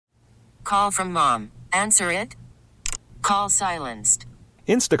call from mom. Answer it. Call silenced.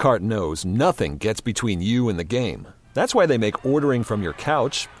 Instacart knows nothing gets between you and the game. That's why they make ordering from your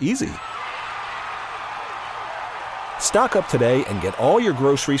couch easy. Stock up today and get all your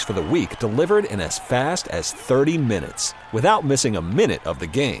groceries for the week delivered in as fast as 30 minutes without missing a minute of the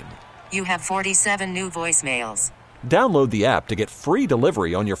game. You have 47 new voicemails. Download the app to get free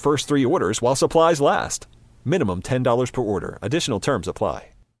delivery on your first 3 orders while supplies last. Minimum $10 per order. Additional terms apply.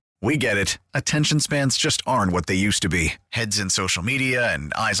 We get it. Attention spans just aren't what they used to be. Heads in social media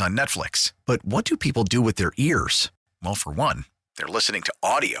and eyes on Netflix. But what do people do with their ears? Well, for one, they're listening to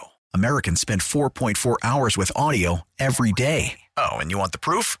audio. Americans spend 4.4 hours with audio every day. Oh, and you want the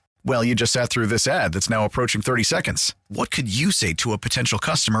proof? Well, you just sat through this ad that's now approaching 30 seconds. What could you say to a potential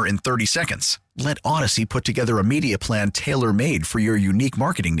customer in 30 seconds? Let Odyssey put together a media plan tailor-made for your unique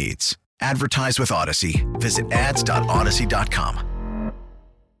marketing needs. Advertise with Odyssey. Visit ads.odyssey.com.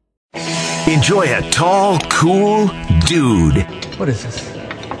 Enjoy a tall, cool dude. What is this?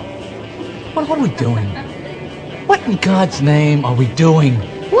 What are we doing? What in God's name are we doing?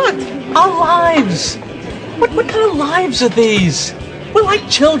 What? Our lives! What kind of lives are these? We're like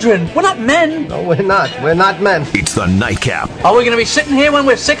children. We're not men. No, we're not. We're not men. It's the Nightcap. Are we going to be sitting here when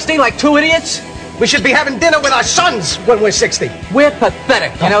we're 60 like 2 idiots? We should be having dinner with our sons when we're 60. We're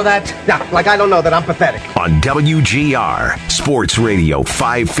pathetic. You know that? Yeah, like I don't know that I'm pathetic. On WGR, Sports Radio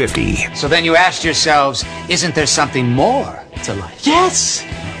 550. So then you asked yourselves, isn't there something more to life? Yes!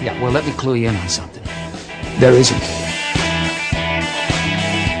 Yeah, well, let me clue you in on something. There isn't.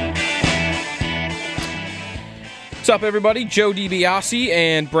 What's up, everybody? Joe DiBiase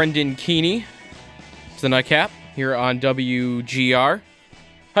and Brendan Keeney. It's the Nightcap here on WGR.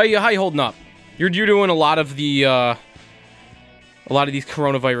 How you holding up? You're doing a lot of these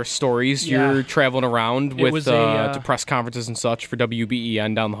coronavirus stories. Yeah. You're traveling around with to press conferences and such for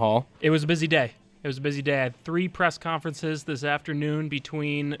WBEN down the hall. It was a busy day. I had 3 press conferences this afternoon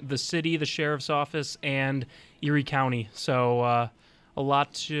between the city, the sheriff's office, and Erie County. So a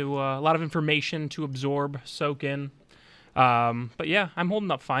lot of information to absorb, soak in. But yeah, I'm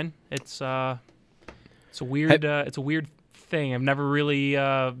holding up fine. It's a weird thing. I've never really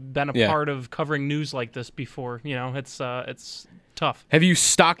been a part of covering news like this before. You know, it's tough. Have you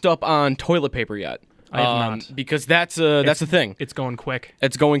stocked up on toilet paper yet? I have not. Because that's the thing. It's going quick.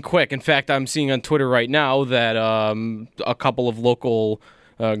 It's going quick. In fact, I'm seeing on Twitter right now that a couple of local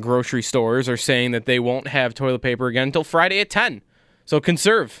grocery stores are saying that they won't have toilet paper again until Friday at 10. So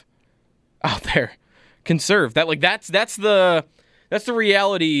conserve out there. Conserve. That's the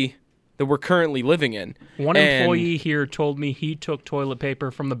reality that we're currently living in. One employee here told me he took toilet paper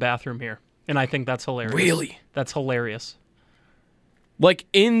from the bathroom here, and I think that's hilarious. Really? That's hilarious. Like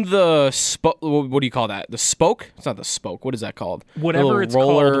in the what do you call that? The spoke? It's not the spoke. What is that called? Whatever it's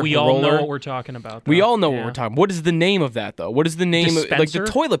called, we all know what we're talking about. We all know what we're talking about. What is the name of that, though? What is the name of like the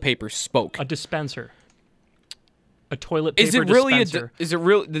toilet paper spoke? A dispenser. A toilet paper dispenser. Is it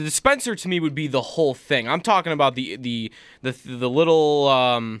really the dispenser? To me, would be the whole thing. I'm talking about the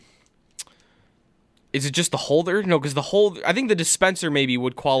little. Is it just the holder? No, because the holder. I think the dispenser maybe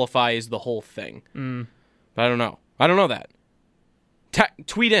would qualify as the whole thing. But I don't know. I don't know that.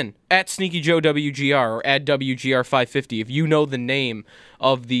 Tweet in at SneakyJoeWGR or at WGR550 if you know the name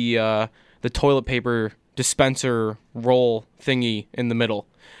of the toilet paper dispenser roll thingy in the middle.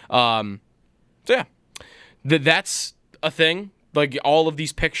 So yeah, that's a thing. Like all of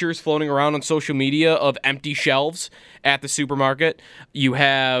these pictures floating around on social media of empty shelves at the supermarket. You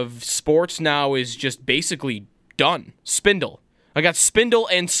have sports now is just basically done. Spindle. I got spindle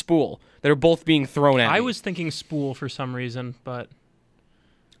and spool that are both being thrown at me. I was thinking spool for some reason, but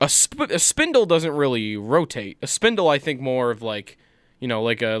a spindle doesn't really rotate. A spindle, I think, more of like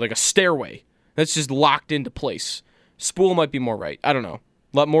a stairway that's just locked into place. Spool might be more right. I don't know.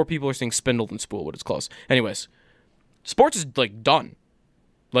 A lot more people are saying spindle than spool, but it's close. Anyways, sports is like done.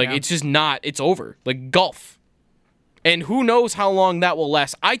 It's just not. It's over. Like golf, and who knows how long that will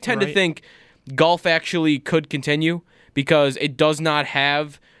last. I tend to think golf actually could continue because it does not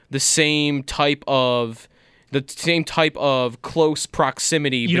have the same type of close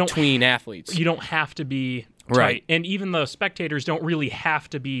proximity between athletes. You don't have to be tight. Right. And even the spectators don't really have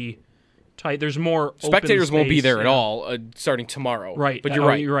to be tight. There's more spectators open won't be space, there at all starting tomorrow. Right. But you're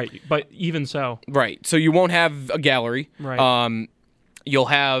right. You're right. But even so. Right. So you won't have a gallery. Right. You'll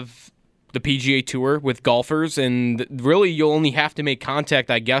have the PGA Tour with golfers, and really you'll only have to make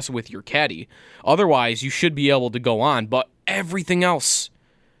contact, I guess, with your caddy. Otherwise, you should be able to go on. But everything else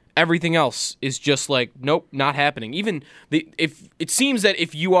is just like, nope, not happening. Even if it seems that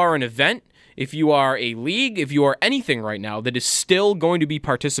if you are an event, if you are a league, if you are anything right now that is still going to be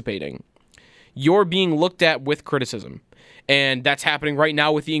participating, you're being looked at with criticism. And that's happening right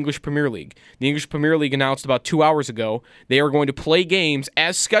now with the English Premier League. The English Premier League announced about 2 hours ago they are going to play games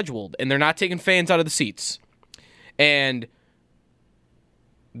as scheduled, and they're not taking fans out of the seats. And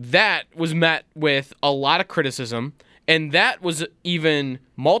that was met with a lot of criticism, and that was even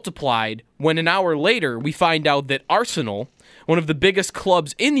multiplied when an hour later we find out that Arsenal, one of the biggest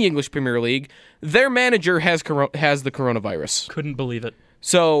clubs in the English Premier League, their manager has the coronavirus. Couldn't believe it.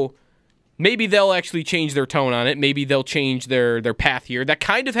 So maybe they'll actually change their tone on it. Maybe they'll change their path here. That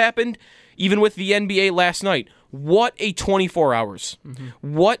kind of happened even with the NBA last night. What a 24 hours.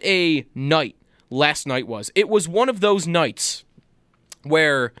 What a night last night was. It was one of those nights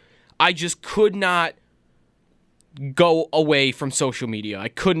where I just could not go away from social media. I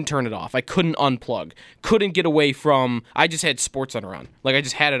couldn't turn it off. I couldn't unplug. Couldn't get away from... I just had SportsCenter on. Like, I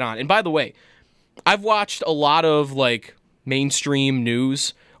just had it on. And by the way, I've watched a lot of, like, mainstream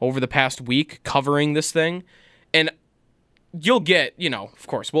news over the past week covering this thing, and you'll get, of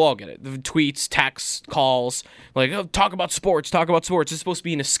course, we'll all get it. The tweets, texts, calls, like, oh, talk about sports. It's supposed to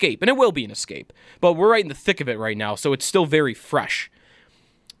be an escape, and it will be an escape. But we're right in the thick of it right now, so it's still very fresh.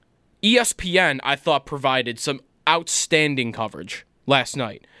 ESPN, I thought, provided some outstanding coverage last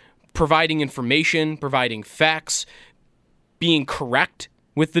night, providing information, providing facts, being correct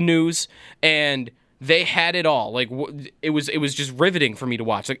with the news, and they had it all. Like, it was just riveting for me to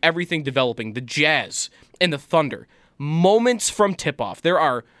watch. Like, everything developing, the Jazz and the Thunder, moments from tip-off. There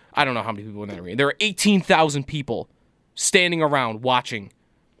are, I don't know how many people in that arena. There are 18,000 people standing around watching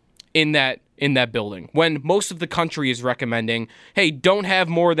in that building, when most of the country is recommending, hey, don't have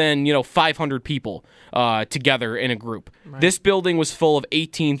more than 500 people together in a group. Right. This building was full of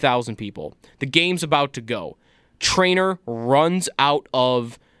 18,000 people. The game's about to go. Trainer runs out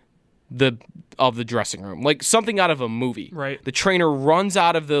of the dressing room, like something out of a movie. Right. The trainer runs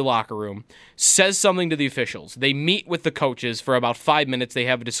out of the locker room, says something to the officials. They meet with the coaches for about 5 minutes. They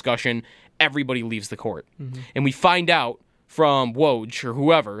have a discussion. Everybody leaves the court, and we find out from Woj or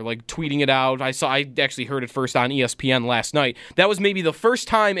whoever, like, tweeting it out. I actually heard it first on ESPN last night. That was maybe the first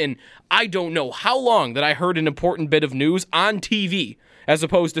time in I don't know how long that I heard an important bit of news on TV as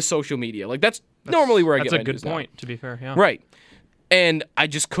opposed to social media. Like, that's normally where I get my news. That's a good point, to be fair, yeah. Right. And I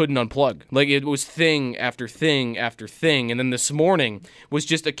just couldn't unplug. Like, it was thing after thing after thing. And then this morning was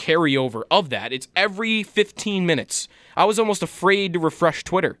just a carryover of that. It's every 15 minutes. I was almost afraid to refresh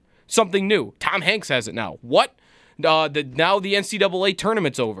Twitter. Something new. Tom Hanks has it now. What? Now the NCAA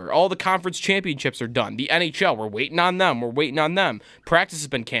tournament's over. All the conference championships are done. The NHL, we're waiting on them. Practice has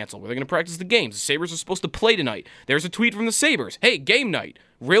been canceled. Where they're going to practice the games. The Sabres are supposed to play tonight. There's a tweet from the Sabres. Hey, game night.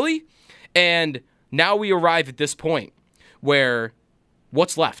 Really? And now we arrive at this point where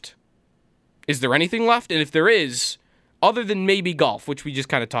what's left? Is there anything left? And if there is, other than maybe golf, which we just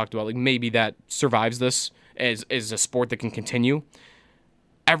kind of talked about, like maybe that survives this as a sport that can continue,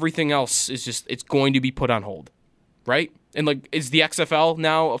 everything else is just, it's going to be put on hold. Right? And, like, is the XFL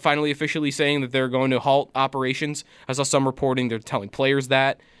now finally officially saying that they're going to halt operations? I saw some reporting they're telling players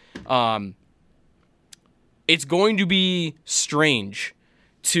that. It's going to be strange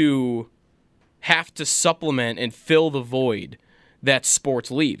to have to supplement and fill the void that sports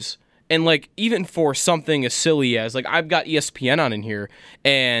leaves. And, like, even for something as silly as, like, I've got ESPN on in here,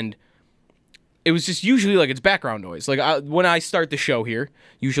 and it was just usually like it's background noise. Like when I start the show here,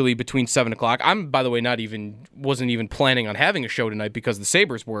 usually between 7 o'clock, I'm, by the way, wasn't even planning on having a show tonight because the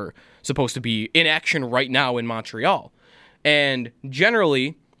Sabres were supposed to be in action right now in Montreal. And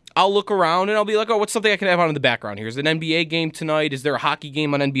generally, I'll look around and I'll be like, oh, what's something I can have on in the background here? Is there an NBA game tonight? Is there a hockey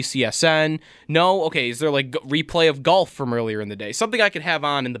game on NBCSN? No? Okay, is there like replay of golf from earlier in the day? Something I could have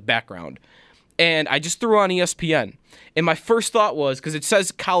on in the background. And I just threw on ESPN. And my first thought was, because it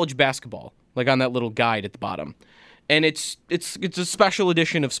says college basketball, like on that little guide at the bottom. And it's a special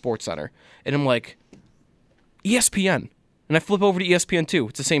edition of SportsCenter. And I'm like, ESPN. And I flip over to ESPN2.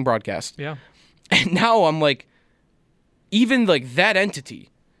 It's the same broadcast. Yeah. And now I'm like, even like that entity,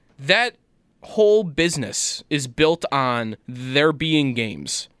 that whole business is built on there being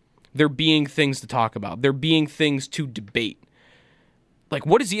games. There being things to talk about. There being things to debate. Like,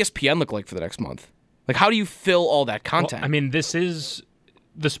 what does ESPN look like for the next month? Like, how do you fill all that content? Well, I mean, this is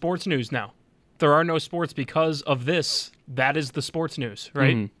the sports news now. There are no sports because of this. That is the sports news,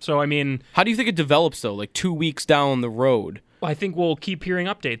 right? Mm-hmm. So, I mean... How do you think it develops, though, like 2 weeks down the road? I think we'll keep hearing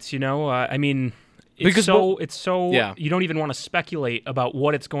updates, I mean, it's so yeah. You don't even want to speculate about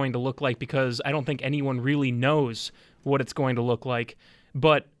what it's going to look like because I don't think anyone really knows what it's going to look like.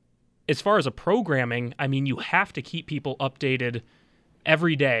 But as far as a programming, I mean, you have to keep people updated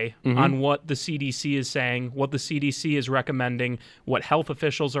every day on what the CDC is saying, what the CDC is recommending, what health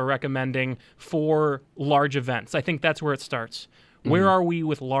officials are recommending for large events. I think that's where it starts. Where are we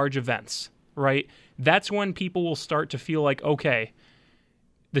with large events, right? That's when people will start to feel like, okay,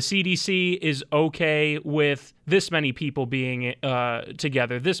 the CDC is okay with this many people being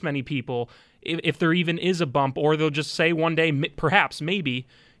together, this many people, if there even is a bump, or they'll just say one day, perhaps, maybe,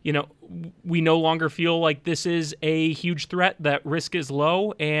 we no longer feel like this is a huge threat, that risk is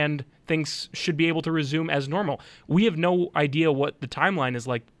low, and things should be able to resume as normal. We have no idea what the timeline is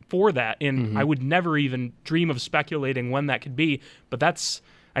like for that, and I would never even dream of speculating when that could be, but that's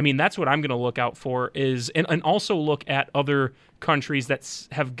what I'm going to look out for, is and also look at other countries that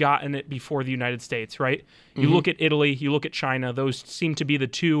have gotten it before the United States, right? You look at Italy, you look at China, those seem to be the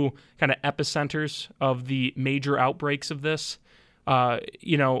two kind of epicenters of the major outbreaks of this.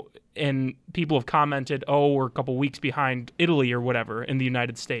 And people have commented, we're a couple weeks behind Italy or whatever in the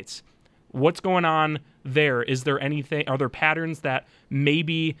United States. What's going on there? Is there anything, are there patterns that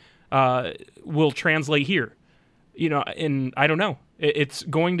maybe will translate here? And I don't know. It's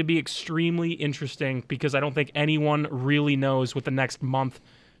going to be extremely interesting because I don't think anyone really knows what the next month,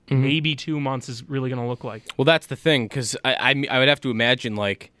 maybe 2 months, is really going to look like. Well, that's the thing, because I would have to imagine,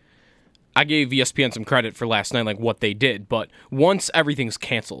 like, I gave ESPN some credit for last night, like what they did, but once everything's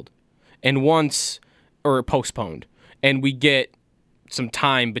canceled or postponed, and we get some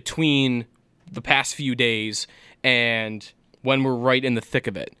time between the past few days and when we're right in the thick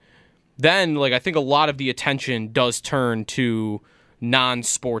of it, then, like, I think a lot of the attention does turn to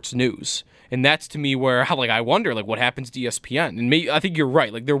non-sports news. And that's, to me, where, like, I wonder, like, what happens to ESPN? And I think you're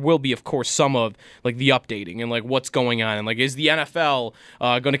right. Like, there will be, of course, some of, like, the updating and, like, what's going on. And, like, is the NFL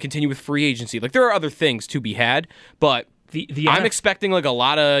going to continue with free agency? Like, there are other things to be had, but I'm expecting, like, a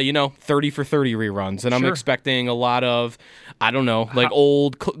lot of, 30 for 30 reruns. And I'm expecting a lot of, I don't know, like,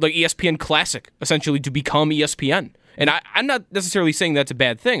 old, like, ESPN Classic, essentially, to become ESPN. And I'm not necessarily saying that's a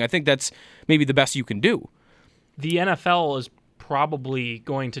bad thing. I think that's maybe the best you can do. The NFL is probably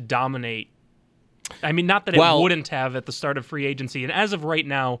going to dominate. I mean, not that it wouldn't have at the start of free agency. And as of right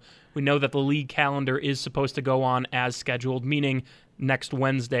now, we know that the league calendar is supposed to go on as scheduled, meaning next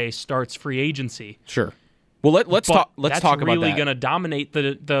Wednesday starts free agency. Sure. Well, let's talk about that. That's really going to dominate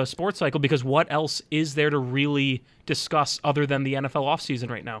the sports cycle, because what else is there to really discuss other than the NFL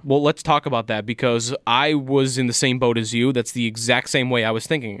offseason right now? Well, let's talk about that, because I was in the same boat as you. That's the exact same way I was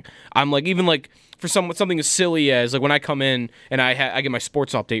thinking. I'm like, even like for something as silly as, like, when I come in and I get my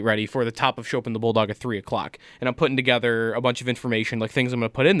sports update ready for the top of Show Up in the Bulldog at 3 o'clock, and I'm putting together a bunch of information, like things I'm going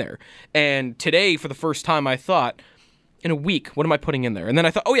to put in there. And today, for the first time, I thought, in a week, what am I putting in there? And then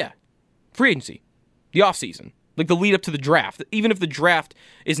I thought, oh yeah, free agency. The offseason, like the lead up to the draft. Even if the draft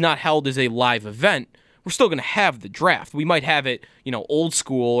is not held as a live event, we're still going to have the draft. We might have it, old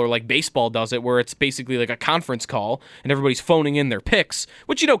school, or like baseball does it, where it's basically like a conference call and everybody's phoning in their picks,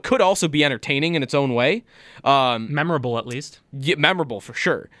 which, could also be entertaining in its own way. Memorable, at least. Yeah, memorable for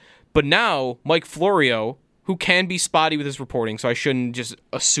sure. But now, Mike Florio, who can be spotty with his reporting, so I shouldn't just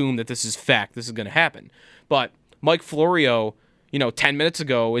assume that this is fact, this is going to happen. But Mike Florio, 10 minutes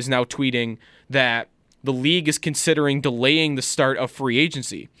ago, is now tweeting that the league is considering delaying the start of free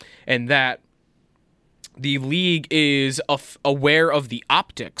agency, and that the league is aware of the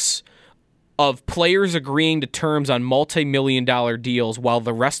optics of players agreeing to terms on multi-million-dollar deals while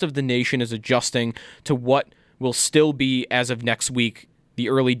the rest of the nation is adjusting to what will still be, as of next week, the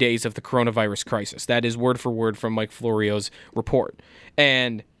early days of the coronavirus crisis. That is word for word from Mike Florio's report.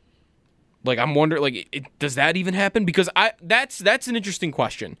 And, like, I'm wondering, like, does that even happen? Because that's an interesting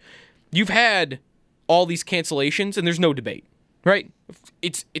question. You've had all these cancellations, and there's no debate, right?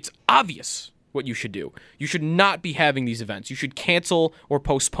 It's obvious what you should do. You should not be having these events. You should cancel or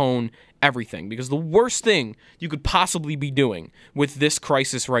postpone everything, because the worst thing you could possibly be doing with this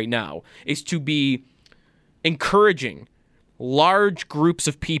crisis right now is to be encouraging large groups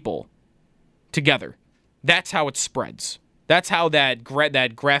of people together. That's how it spreads. That's how that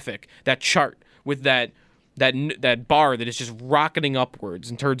graphic, that chart with that bar that is just rocketing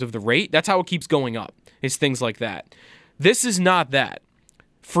upwards in terms of the rate, that's how it keeps going up, is things like that. This is not that.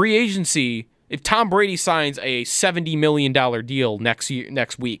 Free agency, if Tom Brady signs a $70 million deal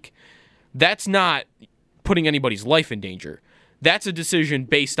next week, that's not putting anybody's life in danger. That's a decision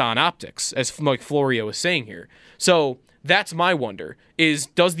based on optics, as Mike Florio is saying here. So that's my wonder, is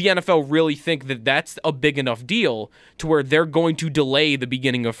does the NFL really think that that's a big enough deal to where they're going to delay the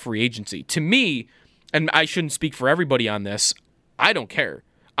beginning of free agency? To me, and I shouldn't speak for everybody on this, I don't care.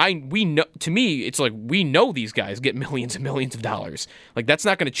 We know. To me, it's like, we know these guys get millions and millions of dollars. Like, that's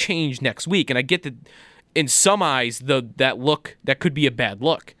not going to change next week. And I get that in some eyes, that could be a bad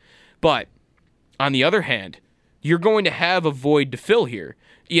look. But on the other hand, you're going to have a void to fill here.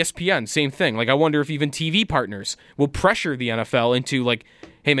 ESPN, same thing. Like, I wonder if even TV partners will pressure the NFL into, like,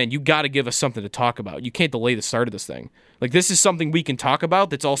 hey, man, you got to give us something to talk about. You can't delay the start of this thing. Like, this is something we can talk about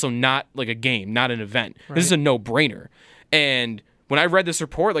that's also not, like, a game, not an event. Right. This is a no-brainer. And when I read this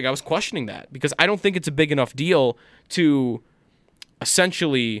report, like, I was questioning that because I don't think it's a big enough deal to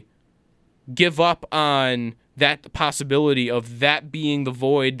essentially give up on that possibility of that being the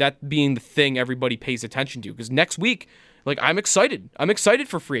void, that being the thing everybody pays attention to. Because next week, like, I'm excited. I'm excited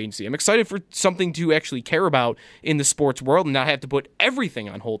for free agency. I'm excited for something to actually care about in the sports world and not have to put everything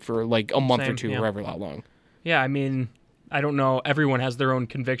on hold for, like, a month or two, or however long. Yeah, I mean, I don't know. Everyone has their own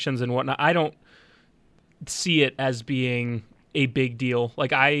convictions and whatnot. I don't see it as being a big deal.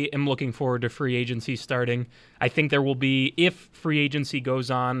 Like, I am looking forward to free agency starting. I think there will be, if free agency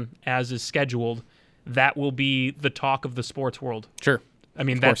goes on as is scheduled, that will be the talk of the sports world. Sure. I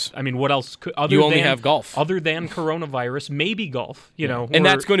mean, what else could you only have golf. Other than coronavirus, maybe golf, you know. And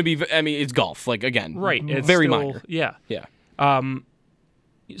that's going to be, I mean, it's golf, like, again. Right. It's very still, minor. Yeah. Yeah.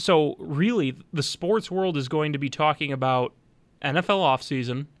 So really, the sports world is going to be talking about NFL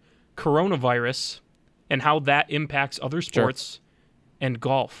offseason, coronavirus, and how that impacts other sports, and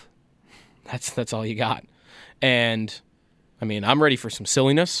golf. That's all you got. And I mean, I'm ready for some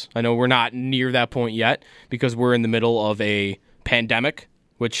silliness. I know we're not near that point yet because we're in the middle of a pandemic,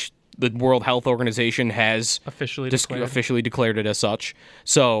 which the World Health Organization has officially declared it as such.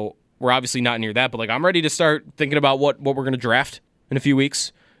 So we're obviously not near that, but like, I'm ready to start thinking about what we're going to draft in a few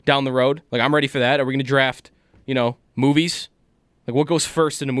weeks down the road. Like, I'm ready for that. Are we going to draft, movies? Like, what goes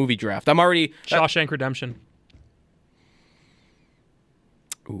first in a movie draft? I'm already... Shawshank Redemption.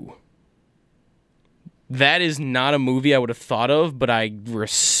 Ooh. That is not a movie I would have thought of, but I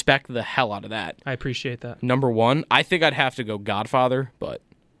respect the hell out of that. I appreciate that. Number one, I think I'd have to go Godfather, but...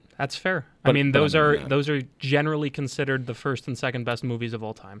 That's fair. I mean, those are generally considered the first and second best movies of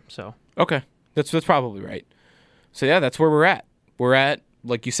all time, so... Okay. That's probably right. So, yeah, that's where we're at. We're at,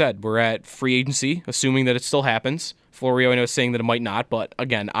 like you said, we're at free agency, assuming that it still happens. Florio, I know, is saying that it might not, but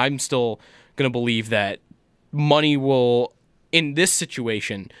again, I'm still going to believe that money will, in this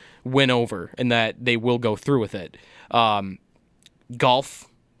situation, win over and that they will go through with it. Golf,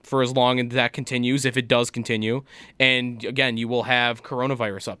 for as long as that continues, if it does continue. And again, you will have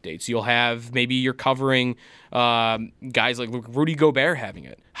coronavirus updates. You'll have, maybe you're covering guys like Rudy Gobert having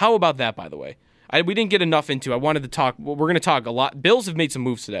it. How about that, by the way? We didn't get enough into. I wanted to talk. We're going to talk a lot. Bills have made some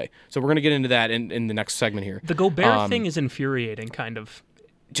moves today, so we're going to get into that in the next segment here. The Gobert thing is infuriating, kind of.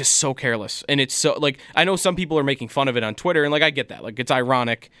 Just so careless, and it's so, like, I know some people are making fun of it on Twitter, and like, I get that. Like, it's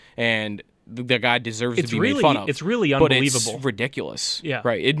ironic, and the guy deserves to be made fun of. It's really unbelievable. But it's ridiculous. Yeah,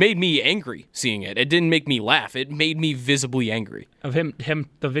 right. It made me angry seeing it. It didn't make me laugh. It made me visibly angry. Of him,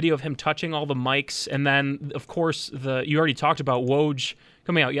 the video of him touching all the mics, and then of course you already talked about Woj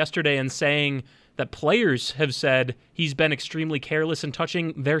coming out yesterday and saying that players have said he's been extremely careless in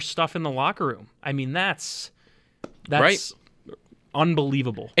touching their stuff in the locker room. I mean, that's right.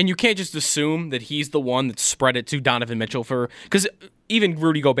 Unbelievable. And you can't just assume that he's the one that spread it to Donovan Mitchell because even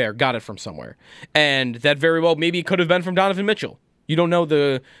Rudy Gobert got it from somewhere. And that very well maybe could have been from Donovan Mitchell. You don't know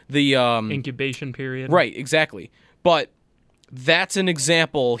the incubation period. Right, exactly. But that's an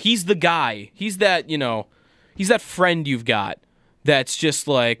example. He's the guy. He's that, he's that friend you've got that's just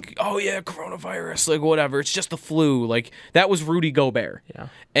like, oh yeah, coronavirus, like whatever, it's just the flu. Like, that was Rudy Gobert. Yeah.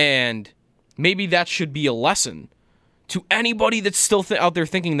 And maybe that should be a lesson to anybody that's still out there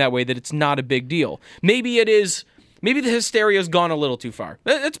thinking that way, that it's not a big deal. Maybe it is. Maybe the hysteria has gone a little too far.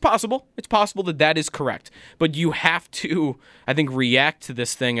 It's possible. It's possible that is correct. But you have to, I think, react to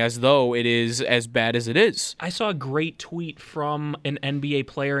this thing as though it is as bad as it is. I saw a great tweet from an NBA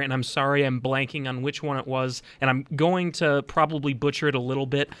player, and I'm sorry I'm blanking on which one it was, and I'm going to probably butcher it a little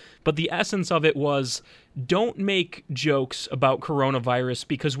bit, but the essence of it was, don't make jokes about coronavirus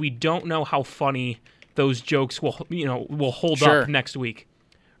because we don't know how funny those jokes will hold up next week.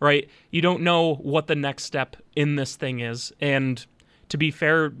 Right? You don't know what the next step in this thing is. And to be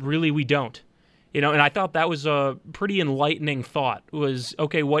fair, really, we don't. And I thought that was a pretty enlightening thought. Was,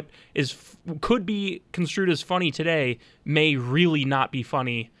 okay, what could be construed as funny today may really not be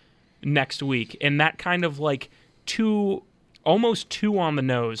funny next week. And that kind of like almost two on the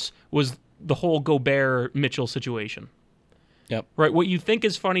nose was the whole Gobert-Mitchell situation. Yep. Right? What you think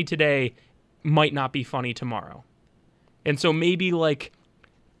is funny today might not be funny tomorrow. And so maybe like,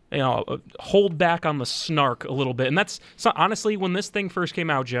 hold back on the snark a little bit. And that's honestly, when this thing first came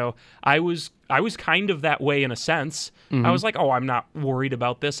out, Joe, I was kind of that way in a sense. Mm-hmm. I was like, oh, I'm not worried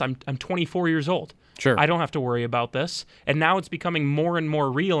about this. I'm 24 years old. Sure. I don't have to worry about this. And now it's becoming more and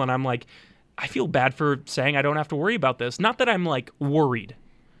more real, and I'm like, I feel bad for saying I don't have to worry about this. Not that I'm like worried,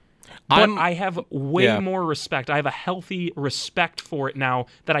 but I have way more respect. I have a healthy respect for it now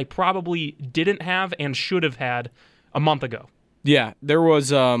that I probably didn't have and should have had a month ago. Yeah, there was,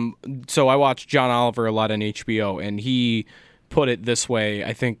 so I watched John Oliver a lot on HBO, and he put it this way,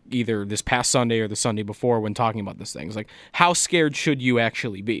 I think either this past Sunday or the Sunday before when talking about this thing. It's like, how scared should you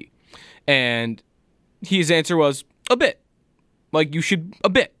actually be? And his answer was, a bit. Like, you should, a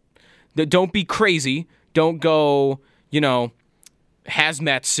bit. Don't be crazy. Don't go,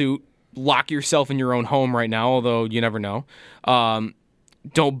 hazmat suit, lock yourself in your own home right now, although you never know.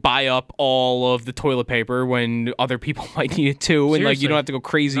 Don't buy up all of the toilet paper when other people might need it too. Seriously. And like you don't have to go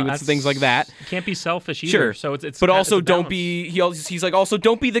crazy with things like that. You can't be selfish either. Sure. So it's but also it's a don't balance. be. He's like also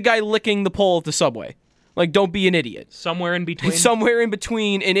don't be the guy licking the pole at the subway. Like, don't be an idiot. Somewhere in between. Somewhere in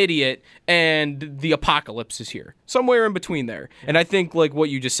between an idiot and the apocalypse is here. Somewhere in between there. And I think, like what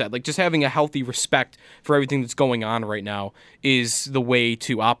you just said, like just having a healthy respect for everything that's going on right now is the way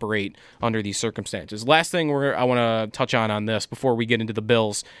to operate under these circumstances. Last thing I want to touch on this before we get into the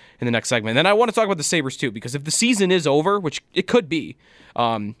Bills in the next segment. And then I want to talk about the Sabres too, because if the season is over, which it could be,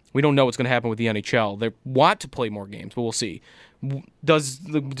 we don't know what's going to happen with the NHL. They want to play more games, but we'll see. Does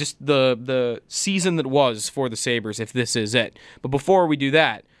the season that was for the Sabres, if this is it. But before we do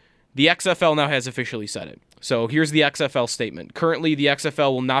that, the XFL now has officially said it. So here's the XFL statement. Currently, the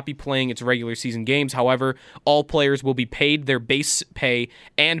XFL will not be playing its regular season games. However, all players will be paid their base pay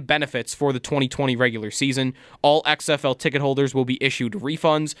and benefits for the 2020 regular season. All XFL ticket holders will be issued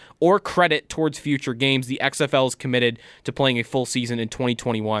refunds or credit towards future games. The XFL is committed to playing a full season in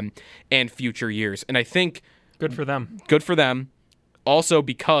 2021 and future years. And I think good for them. Good for them. Also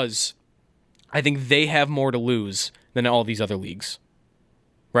because I think they have more to lose than all these other leagues.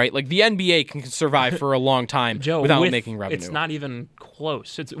 Right? Like the NBA can survive for a long time Joe, without making revenue. It's not even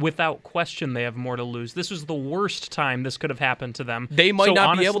close. It's without question they have more to lose. This was the worst time this could have happened to them. They might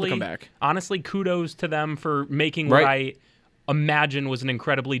not be able to come back. Honestly, kudos to them for making what I imagine was an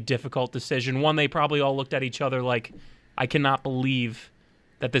incredibly difficult decision. One, they probably all looked at each other like, I cannot believe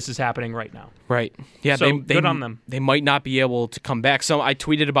that this is happening right now. Right. Yeah, so good on them. They might not be able to come back. So I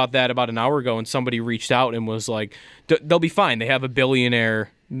tweeted about that about an hour ago, and somebody reached out and was like, they'll be fine. They have a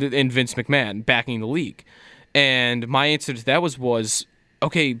billionaire in Vince McMahon backing the league. And my answer to that was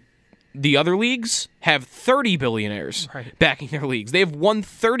okay, the other leagues have 30 billionaires backing their leagues. They have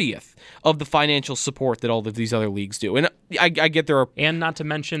 1/30th of the financial support that all of these other leagues do. And I get there are... And not to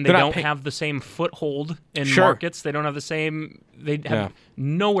mention, they don't have the same foothold in markets. They don't have the same... They have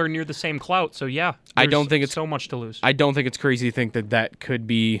nowhere near the same clout. So, I don't think it's so much to lose. I don't think it's crazy to think that could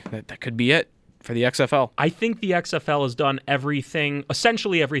be it for the XFL. I think the XFL has done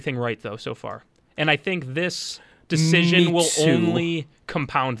essentially everything right, though, so far. And I think this decision will only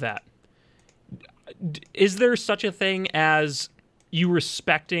compound that. Is there such a thing as you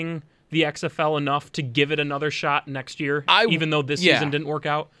respecting the XFL enough to give it another shot next year, even though this season didn't work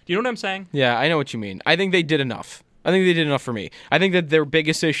out? Do you know what I'm saying? Yeah, I know what you mean. I think they did enough. I think they did enough for me. I think that their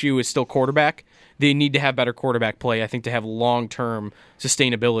biggest issue is still quarterback. They need to have better quarterback play, I think, to have long-term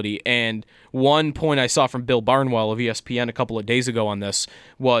sustainability. And one point I saw from Bill Barnwell of ESPN a couple of days ago on this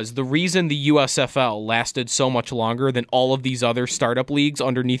was the reason the USFL lasted so much longer than all of these other startup leagues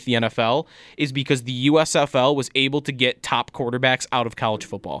underneath the NFL is because the USFL was able to get top quarterbacks out of college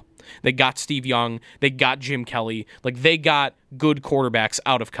football. They got Steve Young. They got Jim Kelly. Like, they got good quarterbacks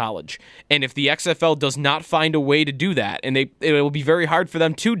out of college. And if the XFL does not find a way to do that, and it will be very hard for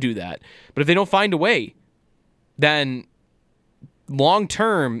them to do that, but if they don't find a way, then long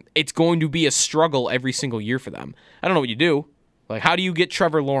term, it's going to be a struggle every single year for them. I don't know what you do. Like, how do you get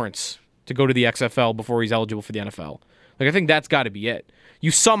Trevor Lawrence to go to the XFL before he's eligible for the NFL? Like, I think that's got to be it. You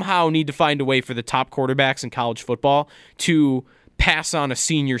somehow need to find a way for the top quarterbacks in college football to pass on a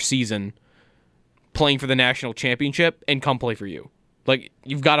senior season playing for the national championship and come play for you. Like,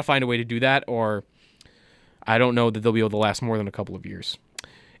 you've got to find a way to do that, or I don't know that they'll be able to last more than a couple of years.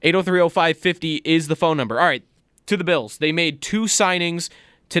 803-0550 is the phone number. All right, to the Bills. They made two signings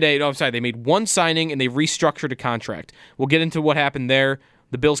today. No, I'm sorry. They made one signing, and they restructured a contract. We'll get into what happened there,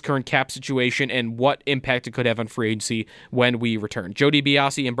 the Bills' current cap situation, and what impact it could have on free agency when we return. Joe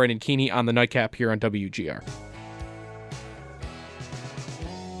DiBiase and Brendan Keeney on the Nightcap here on WGR.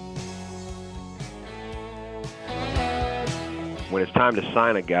 When it's time to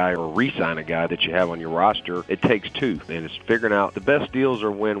sign a guy or re-sign a guy that you have on your roster, it takes two, and it's figuring out the best deals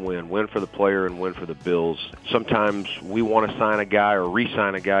are win-win, win for the player and win for the Bills. Sometimes we want to sign a guy or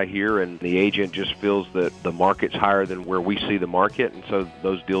re-sign a guy here, and the agent just feels that the market's higher than where we see the market, and so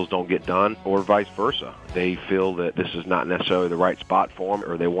those deals don't get done, or vice versa. They feel that this is not necessarily the right spot for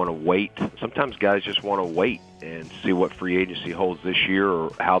them, or they want to wait. Sometimes guys just want to wait and see what free agency holds this year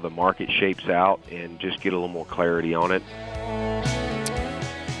or how the market shapes out and just get a little more clarity on it.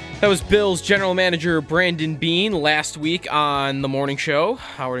 That was Bills general manager Brandon Beane last week on the morning show,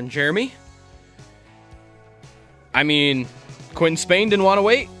 Howard and Jeremy. I mean, Quinton Spain didn't want to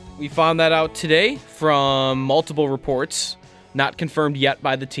wait. We found that out today from multiple reports. Not confirmed yet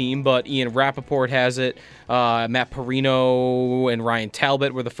by the team, but Ian Rappaport has it. Matt Perino and Ryan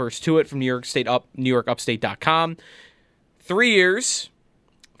Talbot were the first to it from NewYorkUpstate.com. 3 years,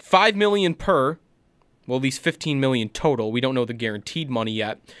 $5 million per, well, at least $15 million total. We don't know the guaranteed money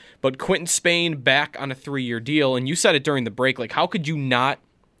yet. But Quinton Spain back on a 3-year deal, and you said it during the break, like, how could you not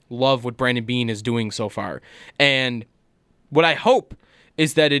love what Brandon Beane is doing so far? And what I hope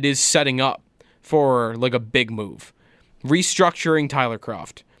is that it is setting up for, like, a big move. Restructuring Tyler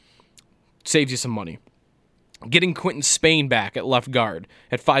Kroft saves you some money. Getting Quinton Spain back at left guard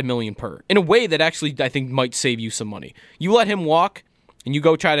at $5 million per, in a way that actually I think might save you some money. You let him walk, and you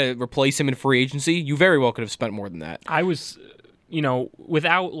go try to replace him in free agency, you very well could have spent more than that. I was,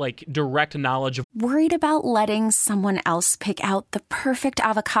 without like direct knowledge of. Worried about letting someone else pick out the perfect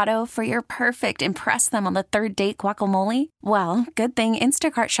avocado for your perfect impress them on the third date guacamole? Well, good thing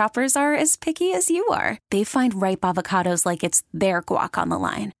Instacart shoppers are as picky as you are. They find ripe avocados like it's their guac on the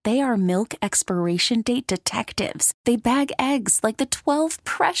line. They are milk expiration date detectives. They bag eggs like the 12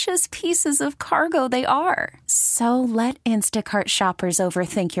 precious pieces of cargo they are. So let Instacart shoppers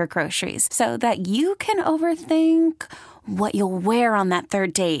overthink your groceries so that you can overthink what you'll wear on that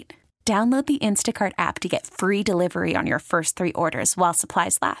third date. Download the Instacart app to get free delivery on your first 3 orders while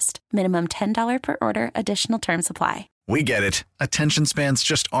supplies last. Minimum $10 per order. Additional terms apply. We get it. Attention spans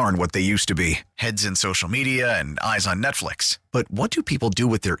just aren't what they used to be. Heads in social media and eyes on Netflix. But what do people do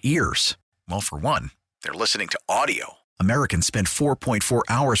with their ears? Well, for one, they're listening to audio. Americans spend 4.4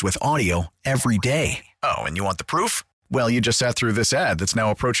 hours with audio every day. Oh, and you want the proof? Well, you just sat through this ad that's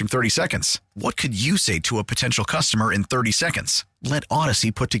now approaching 30 seconds. What could you say to a potential customer in 30 seconds? Let Odyssey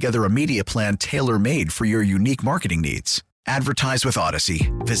put together a media plan tailor-made for your unique marketing needs. Advertise with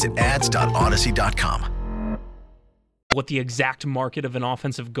Odyssey. Visit ads.odyssey.com. What the exact market of an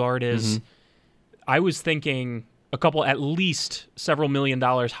offensive guard is, I was thinking at least several $1 million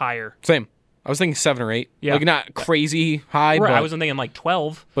higher. Same. I was thinking 7 or 8. Yeah. Like, not crazy high, right, but I wasn't thinking like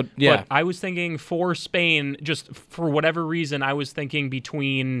 12. But yeah. But I was thinking for Spain, just for whatever reason, I was thinking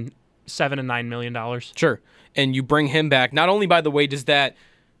between $7 and $9 million. Sure. And you bring him back. Not only, by the way, does that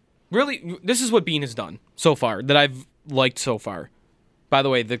really, this is what Beane has done so far that I've liked so far. By the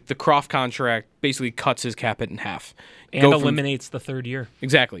way, the Kroft contract basically cuts his cap hit in half. And eliminates the third year.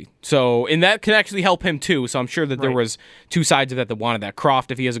 Exactly. So, and that can actually help him too. So I'm sure that there was two sides of that wanted that. Kroft,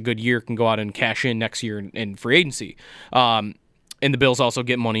 if he has a good year, can go out and cash in next year in free agency. And the Bills also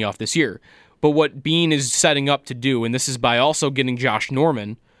get money off this year. But what Beane is setting up to do, and this is by also getting Josh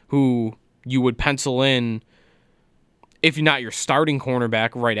Norman, who you would pencil in, if you're not your starting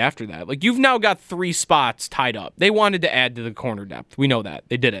cornerback right after that. Like, you've now got 3 spots tied up. They wanted to add to the corner depth. We know that.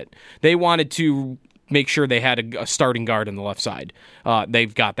 They did it. They wanted to make sure they had a starting guard on the left side.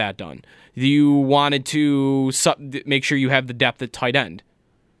 They've got that done. You wanted to make sure you have the depth at tight end.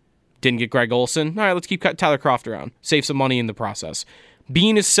 Didn't get Greg Olsen. All right, let's keep Tyler Kroft around. Save some money in the process.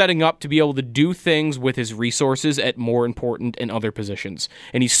 Beane is setting up to be able to do things with his resources at more important and other positions.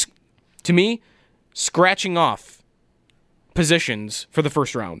 And he's, to me, scratching off positions for the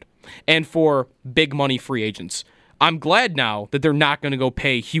first round and for big money free agents. I'm glad now that they're not going to go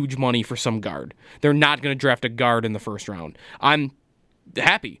pay huge money for some guard. They're not going to draft a guard in the first round. I'm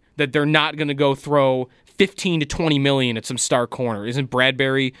happy that they're not going to go throw 15 to 20 million at some star corner. Isn't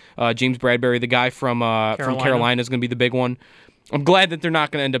Bradbury, James Bradbury, the guy from Carolina is going to be the big one? I'm glad that they're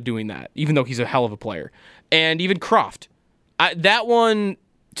not going to end up doing that, even though he's a hell of a player. And even Kroft. That one,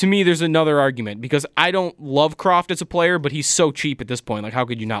 to me, there's another argument because I don't love Kroft as a player, but he's so cheap at this point. Like, how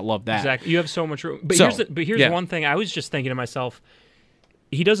could you not love that? Exactly. You have so much room. But here's one thing. I was just thinking to myself,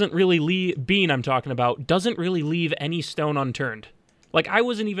 he doesn't really leave, Beane I'm talking about, doesn't really leave any stone unturned. Like, I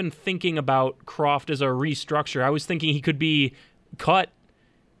wasn't even thinking about Kroft as a restructure. I was thinking he could be cut,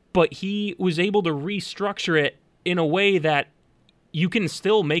 but he was able to restructure it in a way that you can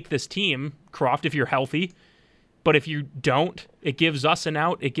still make this team, Kroft, if you're healthy. But if you don't, it gives us an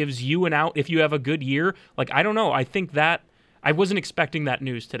out. It gives you an out if you have a good year. Like, I don't know. I think that I wasn't expecting that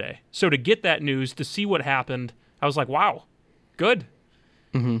news today. So to get that news, to see what happened, I was like, wow, good.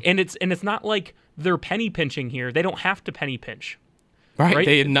 Mm-hmm. And it's not like they're penny pinching here. They don't have to penny pinch. Right.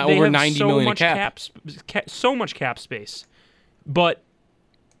 They had over have $90 million in cap. So much cap space. But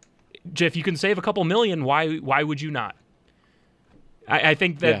if you can save a couple million, why would you not? I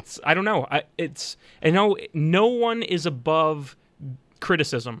think that's I don't know. I know no one is above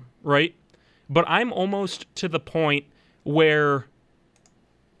criticism, right? But I'm almost to the point where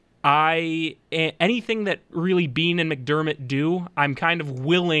anything that really Bean and McDermott do, I'm kind of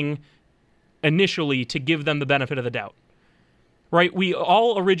willing initially to give them the benefit of the doubt. Right? We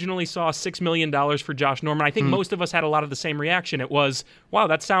all originally saw $6 million for Josh Norman. I think most of us had a lot of the same reaction. It was, wow,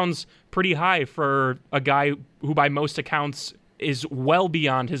 that sounds pretty high for a guy who by most accounts is well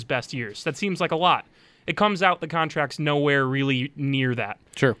beyond his best years. That seems like a lot. It comes out the contract's nowhere really near that.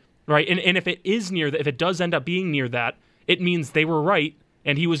 Sure. Right? And if it is near that, if it does end up being near that, it means they were right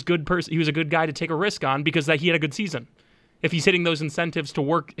and he was he was a good guy to take a risk on because he had a good season. If he's hitting those incentives to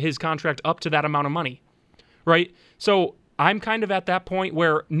work his contract up to that amount of money. Right? So I'm kind of at that point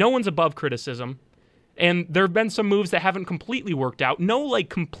where no one's above criticism, and there have been some moves that haven't completely worked out. No, like,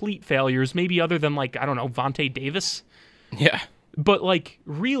 complete failures, maybe other than, like, I don't know, Vontae Davis. Yeah. But, like,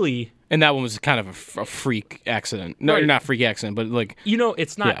 really... And that one was kind of a freak accident. No, Right. not freak accident, but, like...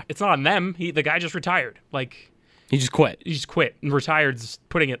 It's not It's not on them. The guy just retired. Like... He just quit. He just quit. And retired's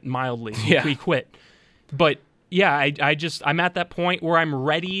putting it mildly. Yeah. He quit. But, yeah, I'm at that point where I'm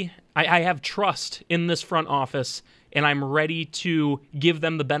ready. I have trust in this front office, and I'm ready to give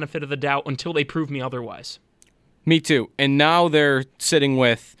them the benefit of the doubt until they prove me otherwise. Me too. And now they're sitting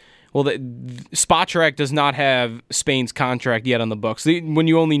with, Spotrac does not have Spain's contract yet on the books. When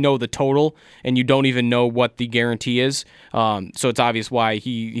you only know the total and you don't even know what the guarantee is, so it's obvious why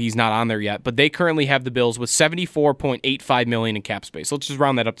he's not on there yet. But they currently have the Bills with $74.85 million in cap space. Let's just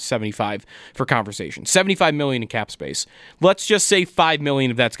round that up to 75 for conversation. $75 million in cap space. Let's just say $5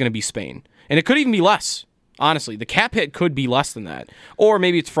 million if that's going to be Spain, and it could even be less. Honestly, the cap hit could be less than that. Or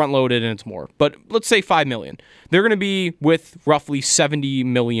maybe it's front-loaded and it's more. But let's say $5 million. They're going to be with roughly $70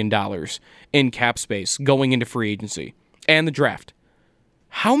 million in cap space going into free agency and the draft.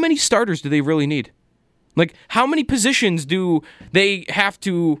 How many starters do they really need? Like, how many positions do they have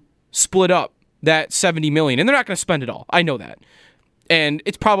to split up that $70 million? And they're not going to spend it all. I know that. And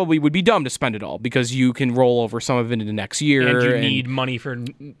it probably would be dumb to spend it all because you can roll over some of it into next year. And you need money for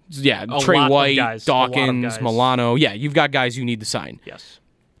Trey White, Dawkins, Milano. Yeah, you've got guys you need to sign. Yes.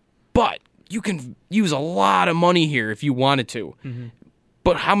 But you can use a lot of money here if you wanted to. Mm-hmm.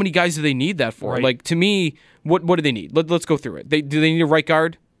 But how many guys do they need that for? Right. Like, to me, what do they need? Let's go through it. Do they need a right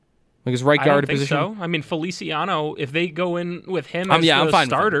guard? Like, is right guard a position? I don't think so. I mean, Feliciano, if they go in with him as the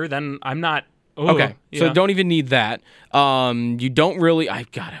starter, then I'm not... Ooh, okay, so yeah. don't even need that. You don't really... I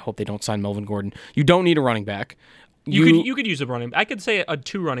hope they don't sign Melvin Gordon. You don't need a running back. You could use a running back. I could say a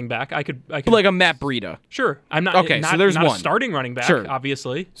two running back. I could like a Matt Breida. Sure. I'm not... Okay, so there's not one. A starting running back, sure.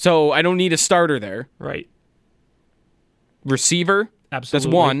 Obviously. So I don't need a starter there. Right. Receiver? Absolutely.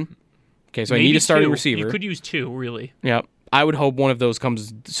 That's one. Okay, so maybe I need a starting receiver. You could use two, really. Yeah. I would hope one of those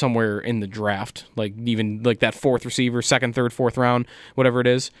comes somewhere in the draft, like even like that fourth receiver, second, third, fourth round, whatever it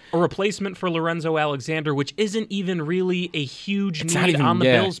is. A replacement for Lorenzo Alexander, which isn't even really a huge need on the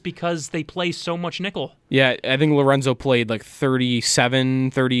Bills because they play so much nickel. Yeah, I think Lorenzo played like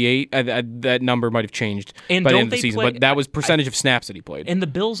 37, 38. That number might have changed by the end of the season, but that was percentage of snaps that he played. And the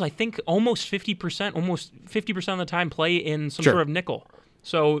Bills, I think, almost 50% of the time play in some sort of nickel.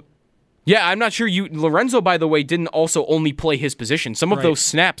 So... Yeah, I'm not sure Lorenzo, by the way, didn't also only play his position. Some of those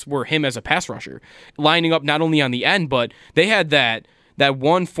snaps were him as a pass rusher, lining up not only on the end, but they had that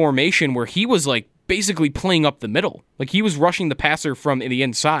one formation where he was like basically playing up the middle. Like he was rushing the passer from the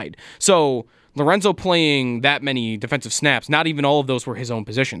inside. So Lorenzo playing that many defensive snaps, not even all of those were his own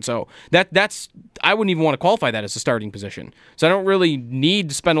position. So that's I wouldn't even want to qualify that as a starting position. So I don't really need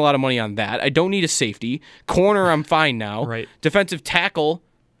to spend a lot of money on that. I don't need a safety. Corner, I'm fine now. Right. Defensive tackle.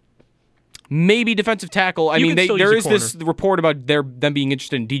 Maybe defensive tackle. I mean, there is this report about them being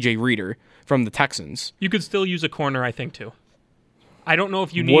interested in DJ Reader from the Texans. You could still use a corner, I think, too. I don't know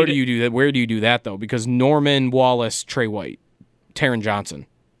if you need... Where do you do that? Where do you do that, though? Because Norman, Wallace, Trey White, Taron Johnson.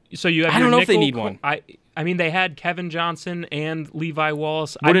 So you have I don't know if they need one. I mean, they had Kevin Johnson and Levi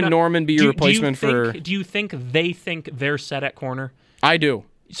Wallace. Wouldn't Norman be a replacement for... Do you think they think they're set at corner? I do.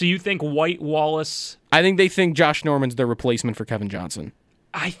 So you think White, Wallace... I think they think Josh Norman's their replacement for Kevin Johnson.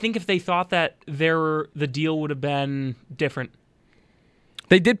 I think if they thought that, the deal would have been different.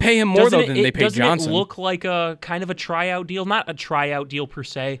 They did pay him more, than they paid Johnson. Johnson. Doesn't it look like a kind of a tryout deal? Not a tryout deal per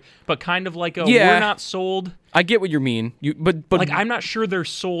se, but kind of like we're not sold. I get what you mean. But like, I'm not sure they're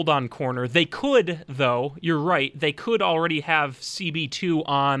sold on corner. They could, though. You're right. They could already have CB2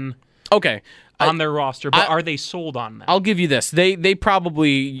 on their roster, but are they sold on that? I'll give you this. They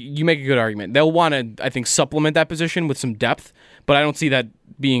probably, you make a good argument. They'll want to, I think, supplement that position with some depth, but I don't see that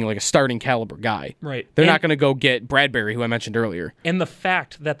being like a starting caliber guy. Right. They're not going to go get Bradbury, who I mentioned earlier. And the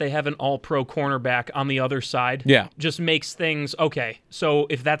fact that they have an all-pro cornerback on the other side just makes things, okay, so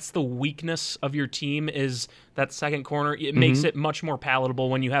if that's the weakness of your team is that second corner, it makes it much more palatable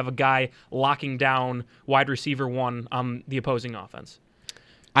when you have a guy locking down wide receiver 1 on the opposing offense.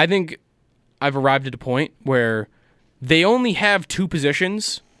 I think I've arrived at a point where they only have 2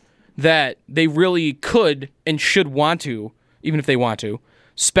 positions that they really could and should want to, even if they want to,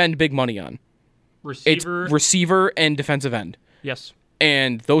 spend big money on. It's receiver and defensive end. Yes.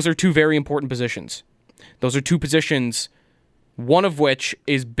 And those are 2 very important positions. Those are 2 positions, one of which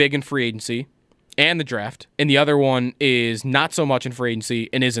is big in free agency and the draft, and the other one is not so much in free agency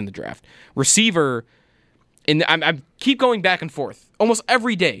and is in the draft. Receiver, and I keep going back and forth. Almost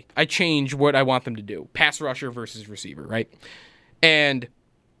every day I change what I want them to do. Pass rusher versus receiver, right? And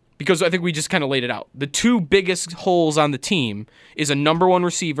because I think we just kind of laid it out. The 2 biggest holes on the team is a number 1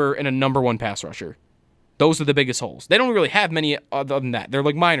 receiver and a number 1 pass rusher. Those are the biggest holes. They don't really have many other than that. They're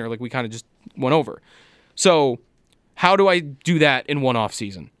like minor, like we kind of just went over. So how do I do that in one off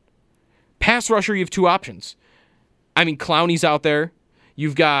season? Pass rusher, you have 2 options. I mean, Clowney's out there.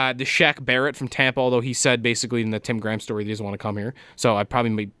 You've got the Shaq Barrett from Tampa, although he said basically in the Tim Graham story he doesn't want to come here. So I probably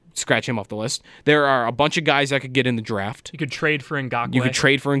may scratch him off the list. There are a bunch of guys that could get in the draft. You could trade for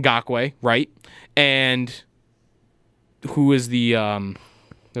Ngakoue. Right? And who is the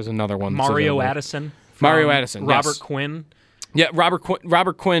there's another one. Mario Addison. Robert Quinn. Yeah,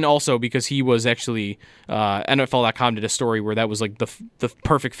 Robert Quinn also, because he was actually NFL.com did a story where that was like the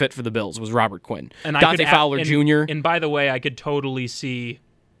perfect fit for the Bills was Robert Quinn. And Dante Fowler Jr. And by the way, I could totally see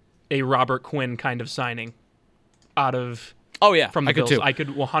a Robert Quinn kind of signing out of from the Bills. Could too. I could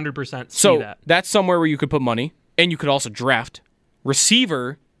 100% see so that. That's somewhere where you could put money, and you could also draft.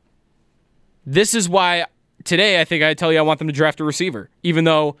 Receiver, this is why today I think I tell you I want them to draft a receiver, even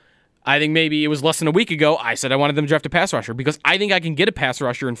though I think maybe it was less than a week ago I said I wanted them to draft a pass rusher because I think I can get a pass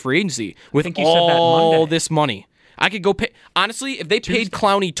rusher in free agency with all this money. I could go pay. Honestly, if they paid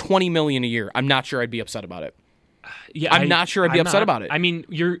Clowney $20 million a year, I'm not sure I'd be upset about it. Yeah, I'm not sure I'd be upset about it. I mean,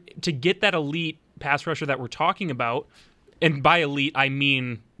 to get that elite pass rusher that we're talking about, and by elite I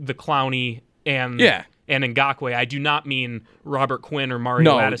mean the Clowney and Ngakoue. I do not mean Robert Quinn or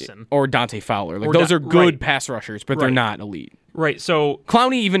Mario Addison or Dante Fowler. Like those are good pass rushers, but they're not elite. Right. So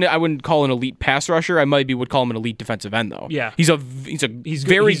Clowney, even I wouldn't call an elite pass rusher. I would call him an elite defensive end, though. Yeah. He's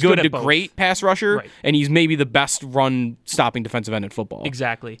very good to great pass rusher, and he's maybe the best run stopping defensive end in football.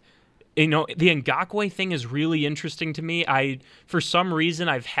 Exactly. You know, the Ngakoue thing is really interesting to me. For some reason,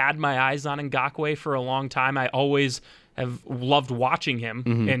 I've had my eyes on Ngakoue for a long time. I always have loved watching him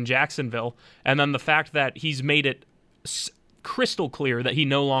in Jacksonville, and then the fact that he's made it crystal clear that he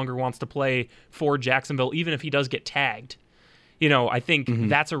no longer wants to play for Jacksonville, even if he does get tagged. You know, I think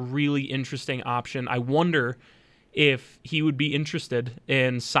that's a really interesting option. I wonder if he would be interested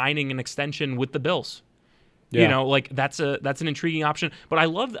in signing an extension with the Bills. Yeah. You know, like that's an intriguing option. But I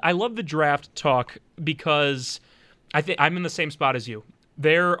love the draft talk because I think I'm in the same spot as you.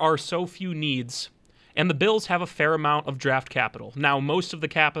 There are so few needs, and the Bills have a fair amount of draft capital. Now, most of the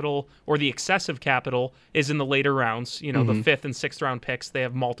capital or the excessive capital is in the later rounds. You know, the 5th and 6th round picks they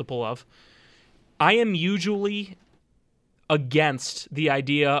have multiple of. I am usually against the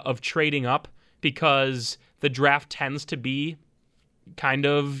idea of trading up because the draft tends to be kind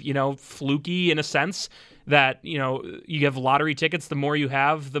of, you know, fluky in a sense that, you know, you have lottery tickets. The more you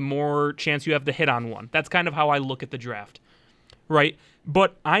have, the more chance you have to hit on one. That's kind of how I look at the draft, right?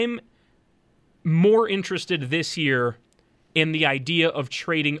 But I'm more interested this year in the idea of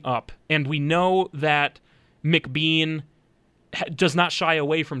trading up. And we know that McBean does not shy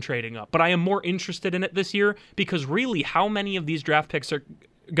away from trading up. But I am more interested in it this year because really, how many of these draft picks are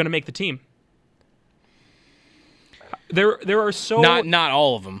going to make the team? There are so not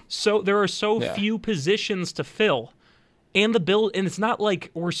all of them. So there are few positions to fill, and it's not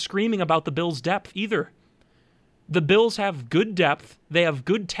like we're screaming about the Bills' depth either. The Bills have good depth. They have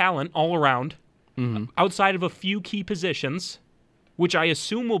good talent all around, outside of a few key positions, which I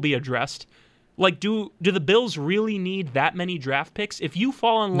assume will be addressed. Like, do the Bills really need that many draft picks? If you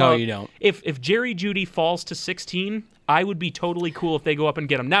fall in love... No, you don't. If Jerry Jeudy falls to 16, I would be totally cool if they go up and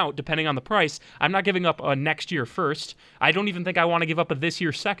get him. Now, depending on the price, I'm not giving up a next year first. I don't even think I want to give up a this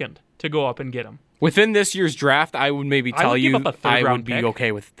year second to go up and get him. Within this year's draft, I would maybe tell you I would be pick.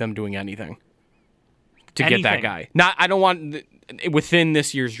 okay with them doing anything to get that guy. I don't want within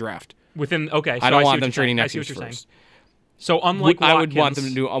this year's draft. Okay, so I don't want them trading next year's first. So unlike Watkins, I would want them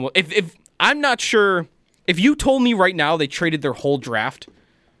to do almost. If I'm not sure, if you told me right now they traded their whole draft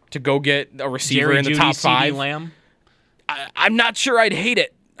to go get a receiver in the top 5, Lamb. I'm not sure I'd hate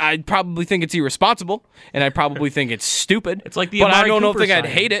it. I'd probably think it's irresponsible, and I'd probably think it's stupid. It's like the but Amari I don't Cooper think I'd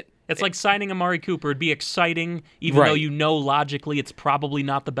signing. hate it. It's like signing Amari Cooper. It'd be exciting, even though you know logically it's probably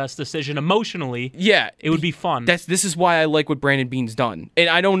not the best decision. Emotionally, it would be fun. This is why I like what Brandon Beane's done. And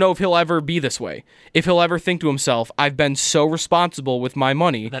I don't know if he'll ever be this way. If he'll ever think to himself, I've been so responsible with my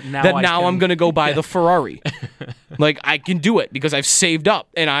money that now I'm going to go buy the Ferrari. Like, I can do it because I've saved up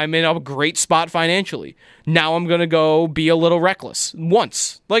and I'm in a great spot financially. Now I'm going to go be a little reckless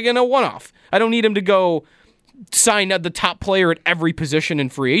once, like in a one-off. I don't need him to go sign the top player at every position in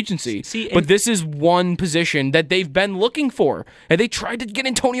free agency. But this is one position that they've been looking for. And they tried to get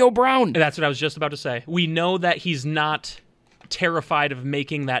Antonio Brown. That's what I was just about to say. We know that he's not terrified of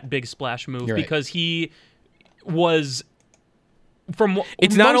making that big splash move because he was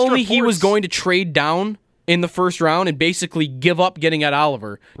It's not only he was going to trade down in the first round and basically give up getting Ed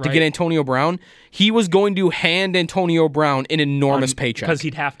Oliver to get Antonio Brown. He was going to hand Antonio Brown an enormous paycheck. Because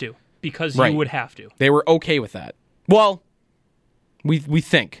he'd have to. Because you would have to. They were okay with that. Well, we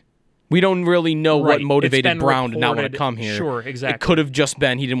think. We don't really know what motivated Brown to not want to come here. Sure, exactly. It could have just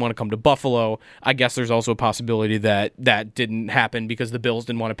been he didn't want to come to Buffalo. I guess there's also a possibility that that didn't happen because the Bills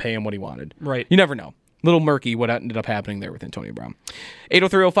didn't want to pay him what he wanted. Right. You never know. Little murky what ended up happening there with Antonio Brown.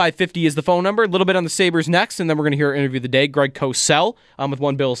 803-0550 is the phone number. A little bit on the Sabres next, and then we're going to hear our interview of the day. Greg Cosell with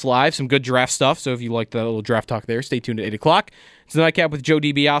One Bills Live. Some good draft stuff, so if you like the little draft talk there, stay tuned at 8 o'clock. It's the Nightcap with Joe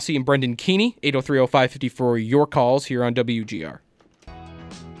DiBiase and Brendan Keeney. 803-0550 for your calls here on WGR.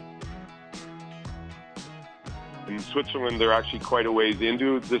 In Switzerland, they're actually quite a ways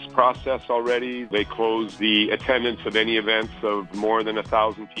into this process already. They closed the attendance of any events of more than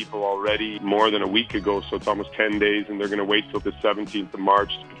 1,000 people already more than a week ago, so it's almost 10 days, and they're going to wait till the 17th of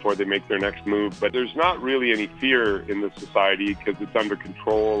March before they make their next move. But there's not really any fear in the society because it's under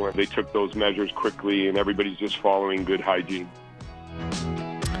control, and they took those measures quickly, and everybody's just following good hygiene.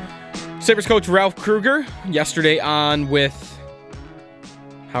 Sabres coach Ralph Krueger yesterday on with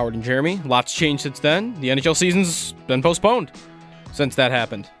Howard and Jeremy. Lots changed since then. The NHL season's been postponed since that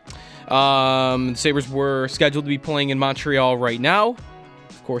happened. The Sabres were scheduled to be playing in Montreal right now.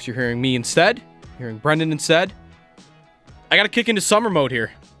 Of course, you're hearing me instead. You're hearing Brendan instead. I got to kick into summer mode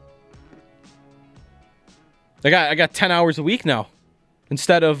here. I got 10 hours a week now.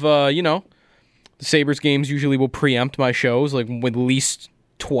 Instead of, the Sabres games usually will preempt my shows, like at least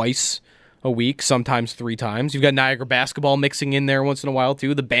twice a week, sometimes 3 times. You've got Niagara basketball mixing in there once in a while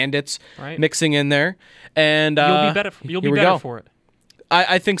too. The Bandits mixing in there, and you'll be better for it.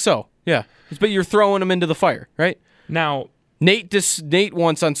 I think so. Yeah, but you're throwing them into the fire, right? Now, Nate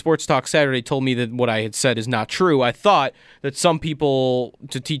once on Sports Talk Saturday told me that what I had said is not true. I thought that some people,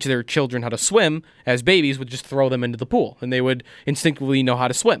 to teach their children how to swim as babies, would just throw them into the pool and they would instinctively know how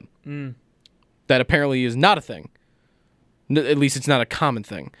to swim. That apparently is not a thing. At least it's not a common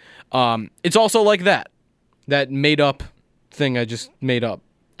thing. It's also like that made up thing I just made up,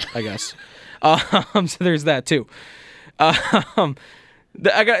 I guess. So there's that too.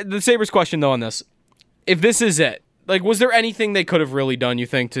 I got the Sabres question though on this. If this is it, like, was there anything they could have really done, you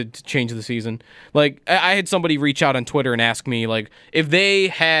think, to change the season? Like, I had somebody reach out on Twitter and ask me, like, if they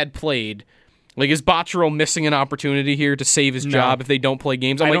had played, like, is Botterill missing an opportunity here to save his job if they don't play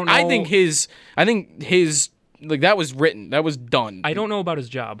games? I think his, like, that was written. That was done. I don't know about his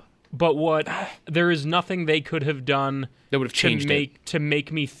job, but there is nothing they could have done that would have changed to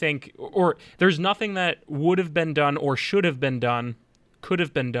make me think, or there's nothing that would have been done or should have been done, could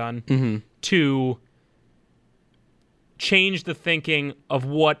have been done to change the thinking of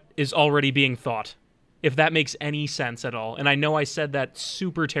what is already being thought, if that makes any sense at all. And I know I said that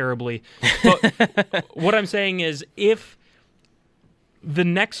super terribly, but what I'm saying is if the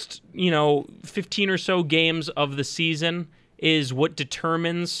next, 15 or so games of the season is what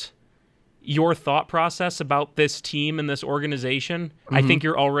determines your thought process about this team and this organization, I think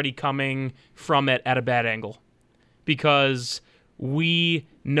you're already coming from it at a bad angle. Because we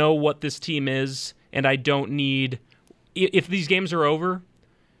know what this team is, and I don't need... If these games are over,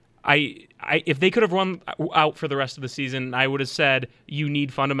 if they could have run out for the rest of the season, I would have said you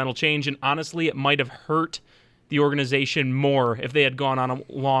need fundamental change. And honestly, it might have hurt the organization more if they had gone on a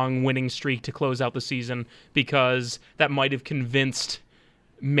long winning streak to close out the season, because that might have convinced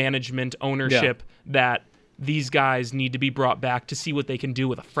management, ownership that these guys need to be brought back to see what they can do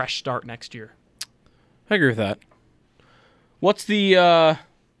with a fresh start next year. I agree with that. What's the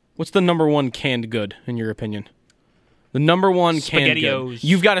number one canned good in your opinion? The number one canned good.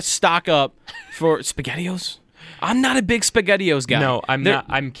 You've got to stock up for SpaghettiOs. I'm not a big SpaghettiOs guy. No, I'm not.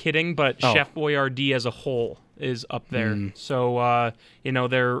 I'm kidding, but Chef Boyardee as a whole is up there. So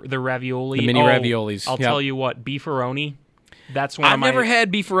their ravioli, the mini raviolis. I'll tell you what, beefaroni. That's one. I've never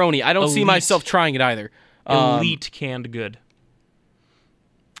had beefaroni. I don't see myself trying it either. Elite canned good.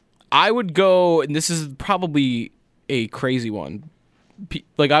 I would go, and this is probably a crazy one.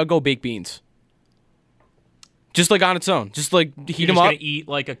 I would go baked beans. Just like on its own. Just like heat them up. You're just going to eat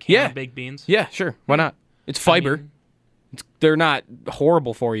like a can of baked beans? Yeah, sure. Why not? It's fiber. They're not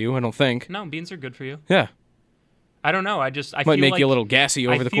horrible for you, I don't think. No, beans are good for you. Yeah. I don't know. I might make you a little gassy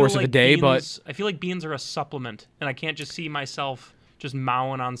over the course of a day, but I feel like beans are a supplement, and I can't just see myself just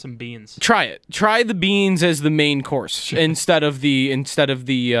mowing on some beans. Try it. Try the beans as the main course instead of the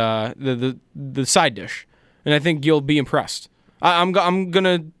side dish, and I think you'll be impressed. I'm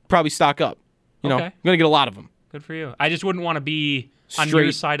gonna probably stock up. I'm gonna get a lot of them. Good for you. I just wouldn't want to be on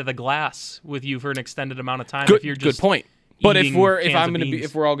your side of the glass with you for an extended amount of time. Good, if you're just good point. But if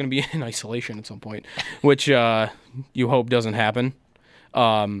we're all gonna be in isolation at some point, which you hope doesn't happen,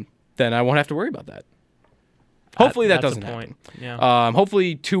 then I won't have to worry about that. Hopefully that doesn't happen. Yeah.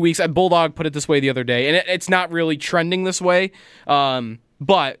 Hopefully 2 weeks. Bulldog put it this way the other day, and it's not really trending this way,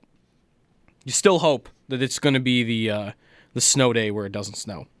 but you still hope that it's going to be the snow day where it doesn't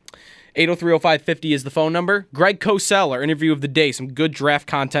snow. 803-0550 is the phone number. Greg Cosell, our interview of the day. Some good draft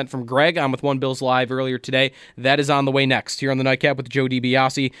content from Greg. I'm with One Bills Live earlier today. That is on the way next. Here on the Nightcap with Joe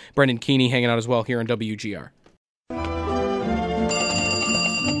DiBiase. Brendan Keeney hanging out as well here on WGR.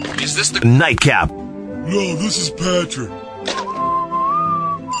 Is this the Nightcap? No, this is Patrick.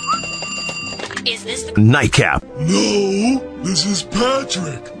 Is this the Nightcap? No, this is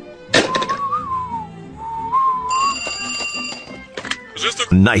Patrick. Is this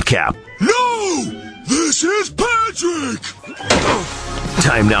the Nightcap? No, this is Patrick.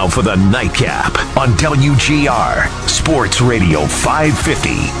 Time now for the Nightcap on WGR Sports Radio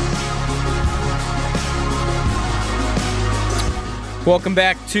 550. Welcome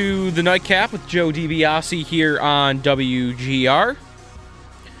back to the Nightcap with Joe DiBiase here on WGR.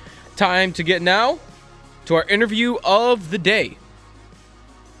 Time to get now to our interview of the day.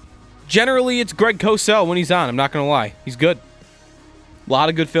 Generally, it's Greg Cosell when he's on. I'm not going to lie. He's good. A lot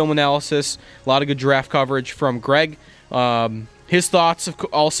of good film analysis, a lot of good draft coverage from Greg. His thoughts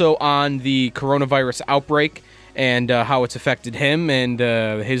also on the coronavirus outbreak and how it's affected him and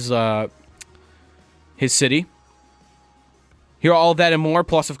his city. Hear all of that and more,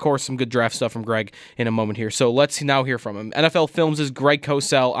 plus, of course, some good draft stuff from Greg in a moment here. So let's now hear from him. NFL Films' Greg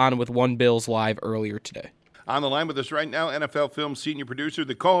Cosell on with One Bills Live earlier today. On the line with us right now, NFL Films senior producer,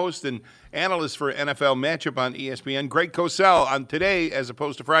 the co-host and analyst for NFL Matchup on ESPN, Greg Cosell, on today as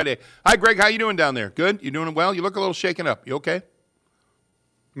opposed to Friday. Hi, Greg. How you doing down there? Good? You doing well? You look a little shaken up. You okay?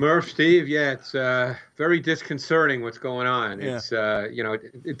 Murph, Steve, yeah, it's very disconcerting what's going on. Yeah. It's,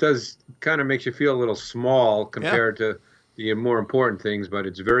 it does kind of makes you feel a little small compared to the more important things, but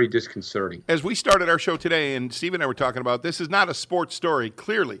it's very disconcerting. As we started our show today, and Steve and I were talking about, this is not a sports story,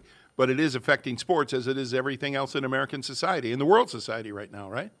 clearly, but it is affecting sports as it is everything else in American society, in the world society right now,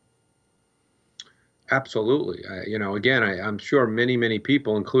 right? Absolutely. I'm sure many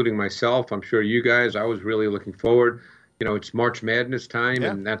people, including myself, I'm sure you guys, I was really looking forward. It's March Madness time,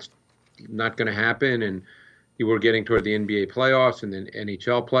 and that's not going to happen. And you were getting toward the NBA playoffs and then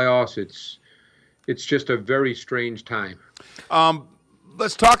NHL playoffs. It's just a very strange time.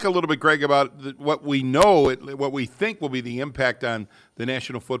 Let's talk a little bit, Greg, about what we know, what we think will be the impact on the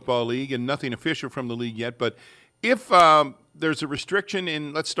National Football League, and nothing official from the league yet. But if there's a restriction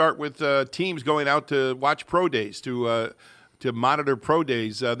in, let's start with teams going out to watch pro days, to monitor pro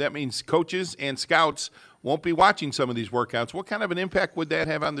days, that means coaches and scouts won't be watching some of these workouts. What kind of an impact would that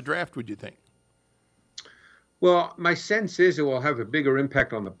have on the draft, would you think? Well, my sense is it will have a bigger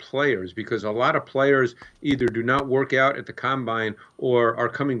impact on the players because a lot of players either do not work out at the combine or are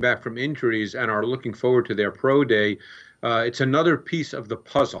coming back from injuries and are looking forward to their pro day. It's another piece of the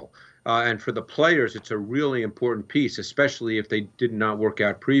puzzle. And for the players, it's a really important piece, especially if they did not work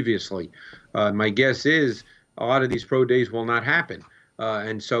out previously. My guess is a lot of these pro days will not happen.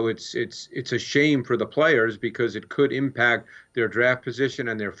 And so it's a shame for the players because it could impact their draft position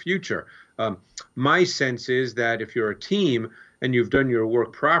and their future. My sense is that if you're a team and you've done your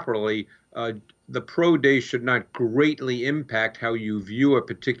work properly, the pro day should not greatly impact how you view a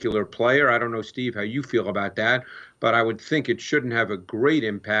particular player. I don't know, Steve, how you feel about that, but I would think it shouldn't have a great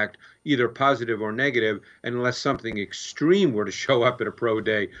impact, either positive or negative, unless something extreme were to show up at a pro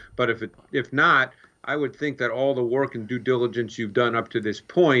day. But if not, I would think that all the work and due diligence you've done up to this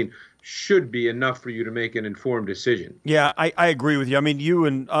point should be enough for you to make an informed decision. Yeah, I agree with you. I mean, you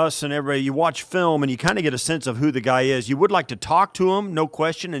and us and everybody, you watch film and you kind of get a sense of who the guy is. You would like to talk to him, no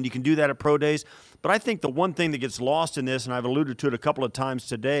question, and you can do that at pro days. But I think the one thing that gets lost in this, and I've alluded to it a couple of times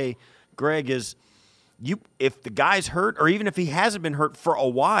today, Greg, is if the guy's hurt, or even if he hasn't been hurt for a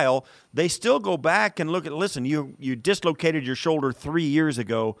while, they still go back and look at, listen, you dislocated your shoulder 3 years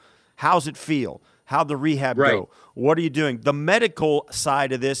ago. How's it feel? How'd the rehab go? What are you doing? The medical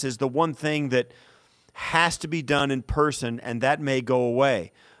side of this is the one thing that has to be done in person, and that may go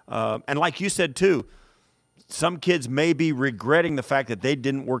away. And like you said, too, some kids may be regretting the fact that they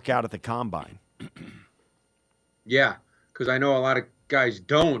didn't work out at the combine. Yeah, because I know a lot of guys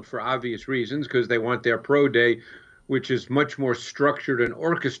don't for obvious reasons because they want their pro day, which is much more structured and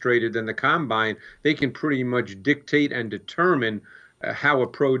orchestrated than the combine. They can pretty much dictate and determine how a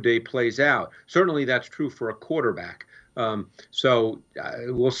pro day plays out. Certainly that's true for a quarterback. So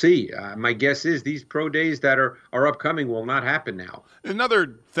we'll see. My guess is these pro days that are upcoming will not happen now.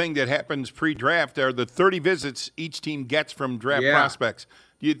 Another thing that happens pre-draft are the 30 visits each team gets from draft prospects.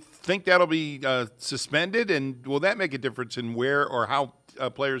 Do you think that'll be suspended, and will that make a difference in where or how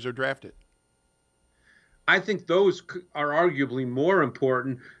players are drafted? I think those are arguably more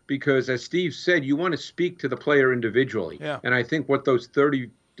important because, as Steve said, you want to speak to the player individually. Yeah. And I think what those 30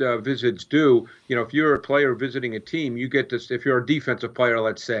 visits do, if you're a player visiting a team, you get this. If you're a defensive player,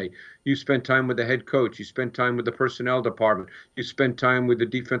 let's say, you spend time with the head coach, you spend time with the personnel department, you spend time with the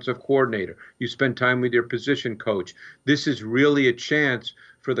defensive coordinator, you spend time with your position coach. This is really a chance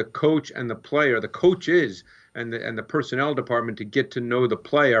for the coach and the player, the coaches and the personnel department, to get to know the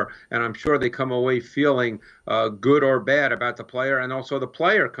player. And I'm sure they come away feeling good or bad about the player. And also the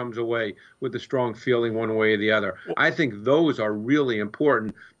player comes away with a strong feeling one way or the other. I think those are really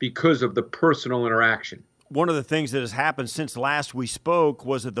important because of the personal interaction. One of the things that has happened since last we spoke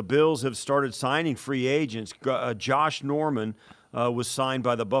was that the Bills have started signing free agents. Josh Norman was signed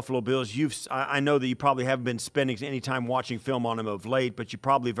by the Buffalo Bills. I know that you probably haven't been spending any time watching film on him of late, but you're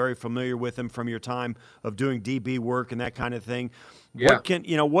probably very familiar with him from your time of doing DB work and that kind of thing. Yeah.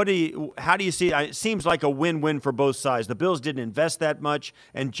 How do you see it? It seems like a win-win for both sides. The Bills didn't invest that much,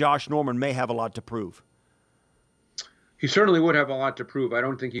 and Josh Norman may have a lot to prove. He certainly would have a lot to prove. I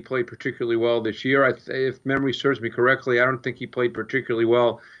don't think he played particularly well this year. If memory serves me correctly, I don't think he played particularly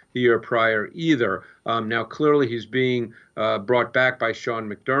well the year prior either. Now, clearly he's being brought back by Sean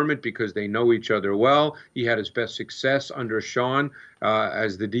McDermott because they know each other well. He had his best success under Sean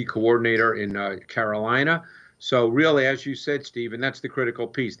as the D coordinator in Carolina. So really, as you said, Steve, and that's the critical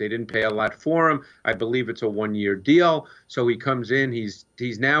piece. They didn't pay a lot for him. I believe it's a one-year deal. So he comes in. He's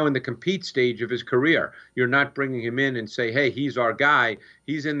now in the compete stage of his career. You're not bringing him in and say, hey, he's our guy.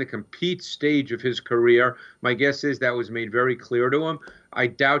 He's in the compete stage of his career. My guess is that was made very clear to him. I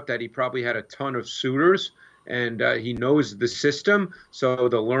doubt that he probably had a ton of suitors, and he knows the system, so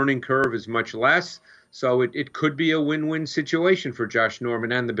the learning curve is much less. So it could be a win-win situation for Josh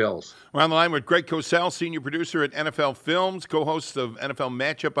Norman and the Bills. We're on the line with Greg Cosell, senior producer at NFL Films, co-host of NFL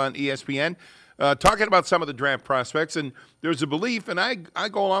Matchup on ESPN, talking about some of the draft prospects. And there's a belief, and I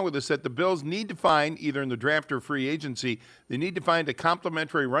go along with this, that the Bills need to find, either in the draft or free agency, they need to find a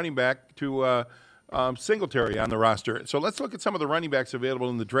complementary running back to Singletary on the roster. So let's look at some of the running backs available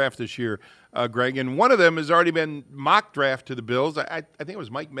in the draft this year, Greg. And one of them has already been mock draft to the Bills. I think it was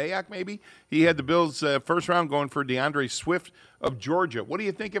Mike Mayock, maybe. He had the Bills first round going for DeAndre Swift of Georgia. What do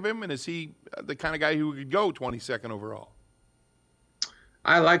you think of him? And is he the kind of guy who could go 22nd overall?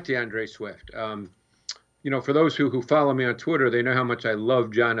 I like DeAndre Swift. For those who follow me on Twitter, they know how much I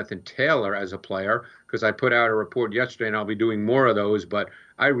love Jonathan Taylor as a player because I put out a report yesterday, and I'll be doing more of those. But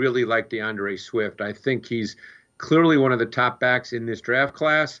I really like DeAndre Swift. I think he's clearly one of the top backs in this draft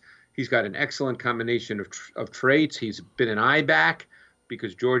class. He's got an excellent combination of traits. He's been an eye back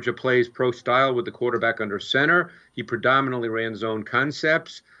because Georgia plays pro style with the quarterback under center. He predominantly ran zone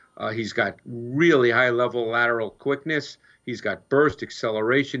concepts. He's got really high-level lateral quickness. He's got burst,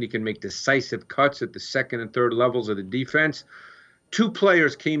 acceleration. He can make decisive cuts at the second and third levels of the defense. two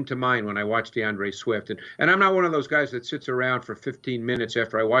players came to mind when I watched DeAndre Swift. And I'm not one of those guys that sits around for 15 minutes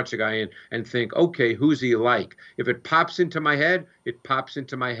after I watch a guy and think, okay, who's he like? If it pops into my head, it pops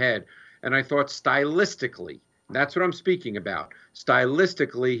into my head. And I thought stylistically, that's what I'm speaking about.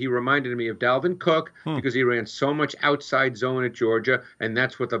 Stylistically, he reminded me of Dalvin Cook because he ran so much outside zone at Georgia, and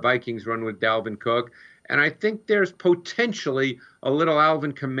that's what the Vikings run with Dalvin Cook. And I think there's potentially a little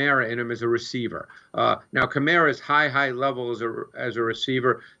Alvin Kamara in him as a receiver. Now, Kamara is high level as a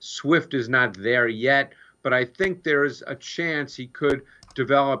receiver. Swift is not there yet, but I think there's a chance he could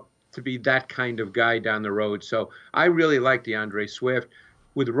develop to be that kind of guy down the road. So I really like DeAndre Swift.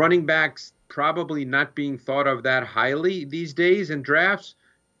 With running backs probably not being thought of that highly these days in drafts,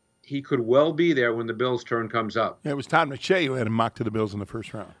 he could well be there when the Bills' turn comes up. Yeah, it was Todd McShay who had him mocked to the Bills in the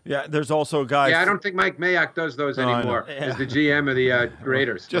first round. Yeah, there's also a guy. Yeah, I don't think Mike Mayock does those anymore as the GM of the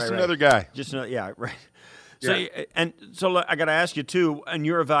Raiders. Just another guy. Just another, yeah, right. So, so I got to ask you too, in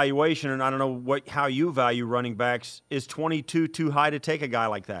your evaluation, and I don't know how you value running backs, is 22 too high to take a guy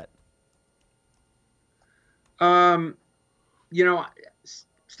like that? You know,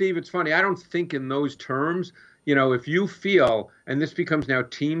 Steve, it's funny. I don't think in those terms. You know, if you feel, and this becomes now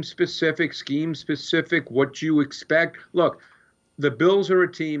team-specific, scheme-specific, what you expect. Look, the Bills are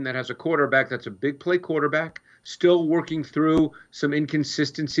a team that has a quarterback that's a big play quarterback, still working through some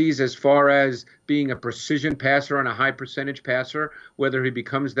inconsistencies as far as being a precision passer and a high percentage passer. Whether he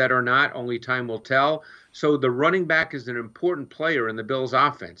becomes that or not, only time will tell. So the running back is an important player in the Bills'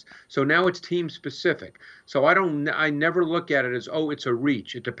 offense. So now it's team-specific. So I never look at it as, it's a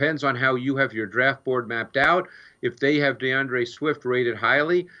reach. It depends on how you have your draft board mapped out. If they have DeAndre Swift rated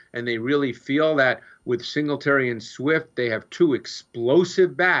highly and they really feel that with Singletary and Swift, they have two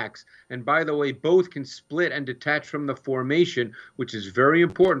explosive backs. And by the way, both can split and detach from the formation, which is very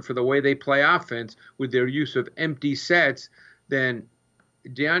important for the way they play offense with their use of empty sets, then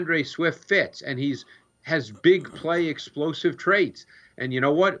DeAndre Swift fits. And has big play explosive traits. And you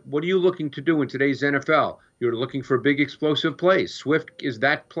know what? What are you looking to do in today's NFL? You're looking for big explosive plays. Swift is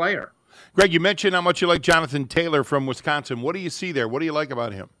that player. Greg, you mentioned how much you like Jonathan Taylor from Wisconsin. What do you see there? What do you like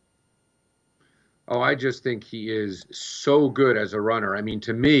about him? Oh, I just think he is so good as a runner. I mean,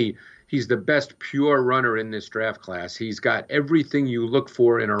 to me, he's the best pure runner in this draft class. He's got everything you look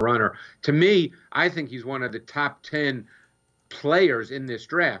for in a runner. To me, I think he's one of the top 10 players in this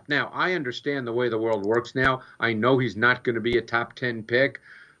draft. Now, I understand the way the world works now. I know he's not going to be a top 10 pick,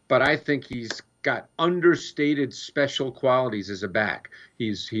 but I think he's got understated special qualities as a back.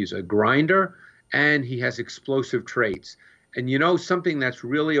 He's a grinder, and he has explosive traits. And you know, something that's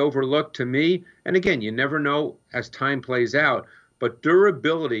really overlooked to me, and again, you never know as time plays out, but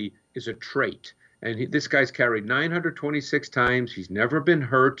durability is a trait. And this guy's carried 926 times. He's never been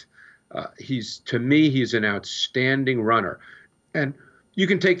hurt. To me, he's an outstanding runner. And you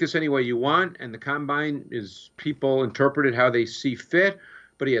can take this any way you want, and the combine is people interpret it how they see fit,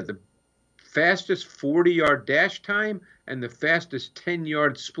 but he had the fastest 40-yard dash time and the fastest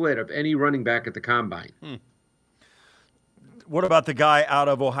 10-yard split of any running back at the combine. What about the guy out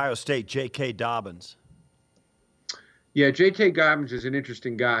of Ohio State, J.K. Dobbins? Yeah, J.K. Dobbins is an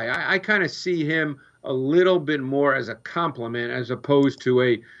interesting guy. I kind of see him a little bit more as a complement as opposed to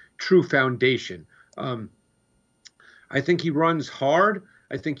a true foundation. I think he runs hard.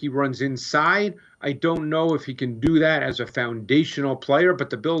 I think he runs inside. I don't know if he can do that as a foundational player, but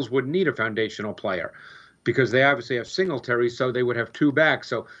the Bills would need a foundational player because they obviously have Singletary, so they would have two backs.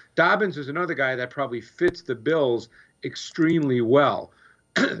 So Dobbins is another guy that probably fits the Bills extremely well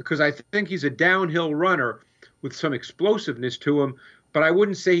because I think he's a downhill runner with some explosiveness to him, but I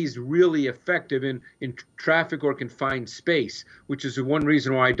wouldn't say he's really effective in traffic or confined space, which is one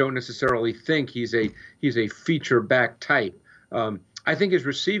reason why I don't necessarily think he's a feature back type. I think his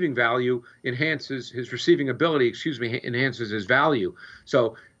receiving value enhances his receiving ability. Enhances his value.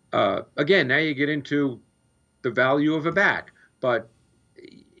 So again, now you get into the value of a back. But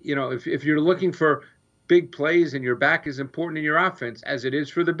you know, if you're looking for big plays and your back is important in your offense, as it is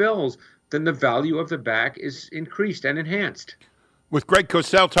for the Bills, then the value of the back is increased and enhanced. With Greg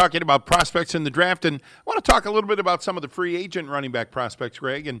Cosell talking about prospects in the draft, and I want to talk a little bit about some of the free agent running back prospects,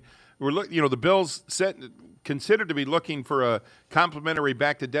 Greg. And the Bills considered to be looking for a complimentary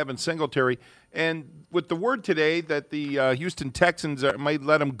back to Devin Singletary, and with the word today that the Houston Texans might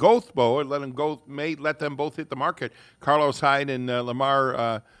let them both hit the market, Carlos Hyde and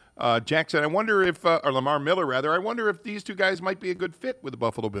Lamar Jackson. I wonder if, or Lamar Miller rather. I wonder if these two guys might be a good fit with the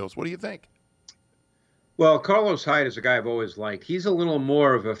Buffalo Bills. What do you think? Well, Carlos Hyde is a guy I've always liked. He's a little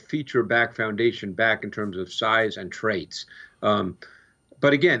more of a feature back, foundation back in terms of size and traits.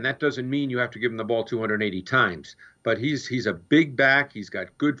 But again, that doesn't mean you have to give him the ball 280 times. But he's a big back. He's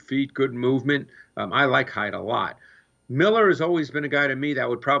got good feet, good movement. I like Hyde a lot. Miller has always been a guy to me that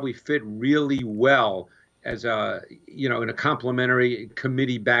would probably fit really well as in a complementary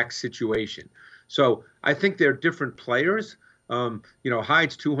committee back situation. So I think they're different players.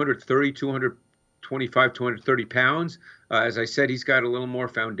 Hyde's 230, 225, 230 pounds. As I said, he's got a little more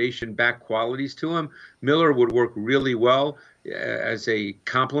foundation back qualities to him. Miller would work really well as a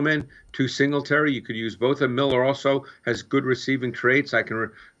complement to Singletary. You could use both of them. Miller also has good receiving traits. I can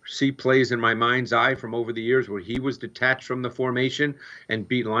see plays in my mind's eye from over the years where he was detached from the formation and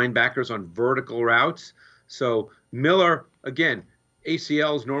beat linebackers on vertical routes. So Miller, again,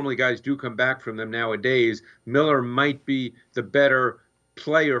 ACLs, normally guys do come back from them nowadays. Miller might be the better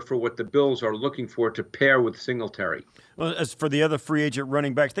player for what the Bills are looking for to pair with Singletary. Well, as for the other free agent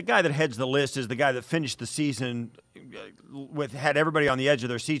running backs, the guy that heads the list is the guy that finished the season had everybody on the edge of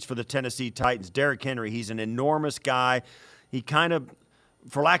their seats for the Tennessee Titans, Derrick Henry. He's an enormous guy. He kind of,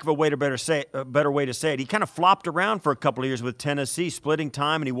 for lack of a better way to say it, he kind of flopped around for a couple of years with Tennessee, splitting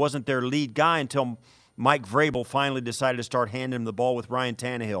time, and he wasn't their lead guy until Mike Vrabel finally decided to start handing him the ball with Ryan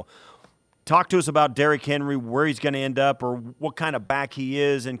Tannehill. Talk to us about Derrick Henry, where he's going to end up, or what kind of back he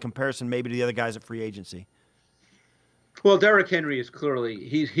is in comparison maybe to the other guys at free agency. Well, Derrick Henry is clearly,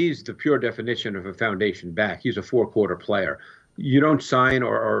 he's the pure definition of a foundation back. He's a four-quarter player. You don't sign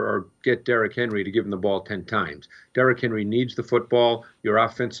or get Derrick Henry to give him the ball 10 times. Derrick Henry needs the football. Your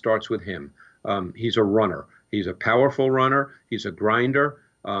offense starts with him. He's a runner. He's a powerful runner. He's a grinder.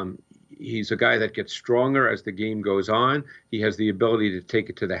 He's a guy that gets stronger as the game goes on. He has the ability to take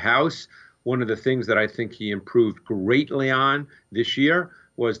it to the house. One of the things that I think he improved greatly on this year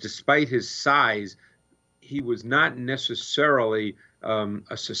was, despite his size, he was not necessarily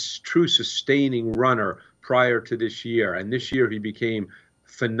a true sustaining runner prior to this year. And this year he became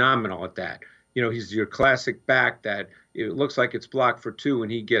phenomenal at that. He's your classic back that it looks like it's blocked for 2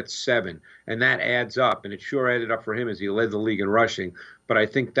 and he gets 7. And that adds up. And it sure added up for him as he led the league in rushing. But I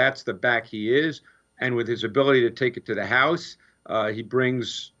think that's the back he is. And with his ability to take it to the house, he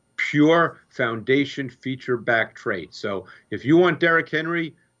brings pure foundation feature back trait. So if you want Derrick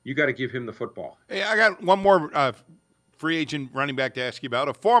Henry, you got to give him the football. Hey, I got one more free agent running back to ask you about,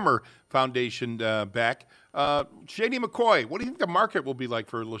 a former foundation back. Shady McCoy, what do you think the market will be like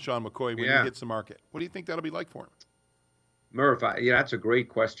for LaShawn McCoy when he hits the market? What do you think that'll be like for him? Murph, that's a great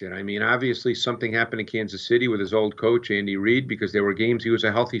question. I mean, obviously something happened in Kansas City with his old coach, Andy Reid, because there were games he was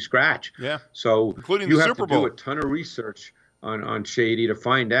a healthy scratch. Yeah. So including you the have Super to Bowl. do a ton of research on Shady to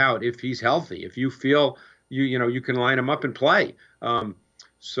find out if he's healthy, if you feel you can line him up and play.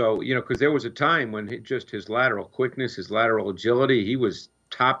 Because there was a time when his lateral quickness, his lateral agility, he was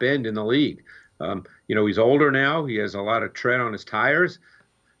top end in the league. He's older now. He has a lot of tread on his tires.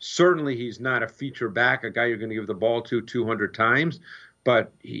 Certainly he's not a feature back, a guy you're going to give the ball to 200 times,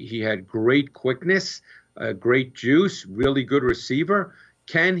 but he had great quickness, great juice, really good receiver.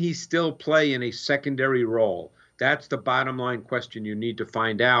 Can he still play in a secondary role? That's the bottom line question you need to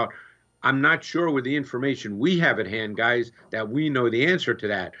find out. I'm not sure with the information we have at hand, guys, that we know the answer to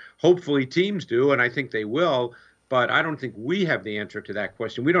that. Hopefully teams do, and I think they will, but I don't think we have the answer to that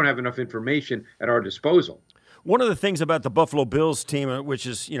question. We don't have enough information at our disposal. One of the things about the Buffalo Bills team, which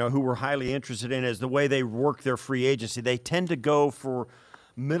is, who we're highly interested in, is the way they work their free agency. They tend to go for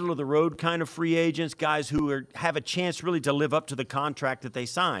middle-of-the-road kind of free agents, guys who have a chance really to live up to the contract that they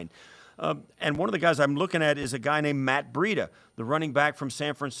signed. And one of the guys I'm looking at is a guy named Matt Breida, the running back from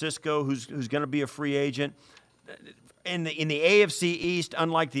San Francisco, who's going to be a free agent. In the AFC East,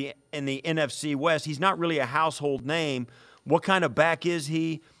 unlike in the NFC West, he's not really a household name. What kind of back is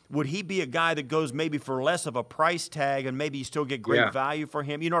he? Would he be a guy that goes maybe for less of a price tag and maybe you still get great value for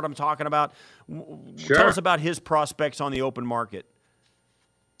him? You know what I'm talking about? Sure. Tell us about his prospects on the open market.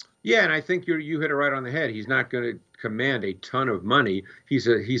 Yeah, and I think you hit it right on the head. He's not going to command a ton of money. He's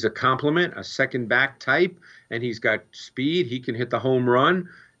a complement, a second back type, and he's got speed. He can hit the home run,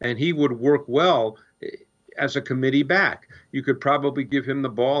 and he would work well as a committee back. You could probably give him the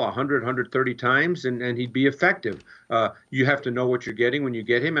ball 100, 130 times, and he'd be effective. You have to know what you're getting when you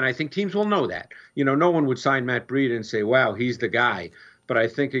get him, and I think teams will know that. No one would sign Matt Breida and say, wow, he's the guy. But I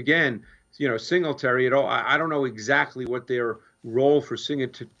think, again, Singletary, I don't know exactly what their role for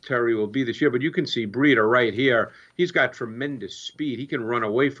Singletary will be this year. But you can see Breida right here. He's got tremendous speed. He can run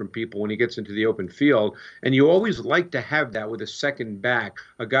away from people when he gets into the open field. And you always like to have that with a second back,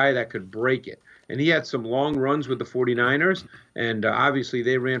 a guy that could break it. And he had some long runs with the 49ers, and obviously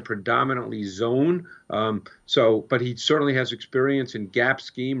they ran predominantly zone. But he certainly has experience in gap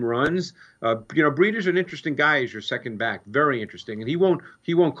scheme runs. Breida's an interesting guy as your second back, very interesting, and he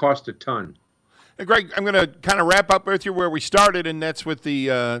won't cost a ton. Hey, Greg, I'm going to kind of wrap up with you where we started, and that's with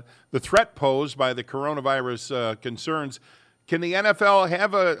the threat posed by the coronavirus concerns. Can the NFL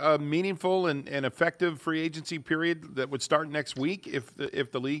have a meaningful and effective free agency period that would start next week if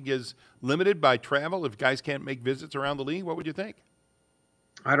the league is limited by travel, if guys can't make visits around the league? What would you think?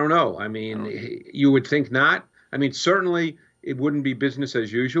 I don't know. I mean, you would think not. I mean, certainly it wouldn't be business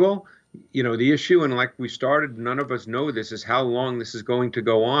as usual. The issue, and like we started, none of us know this, is how long this is going to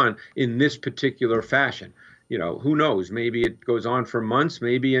go on in this particular fashion. Who knows? Maybe it goes on for months.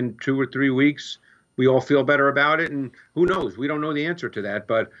 Maybe in 2 or 3 weeks, we all feel better about it, and who knows? We don't know the answer to that,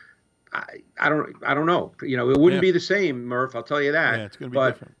 but I don't know. It wouldn't be the same, Murph. I'll tell you that. Yeah, it's going to be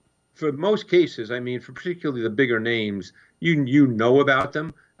different. For most cases, I mean, for particularly the bigger names, you know about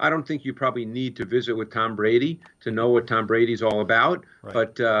them. I don't think you probably need to visit with Tom Brady to know what Tom Brady's all about. Right.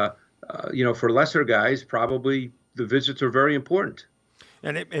 But for lesser guys, probably the visits are very important.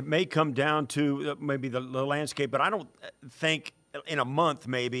 And it may come down to maybe the landscape, but I don't think in a month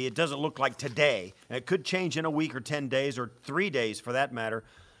maybe. It doesn't look like today. It could change in a week or 10 days or 3 days for that matter.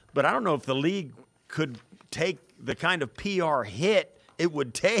 But I don't know if the league could take the kind of PR hit it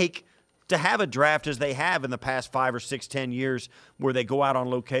would take to have a draft as they have in the past 5 or 6, 10 years where they go out on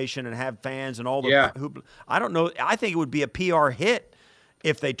location and have fans and all the I don't know. I think it would be a PR hit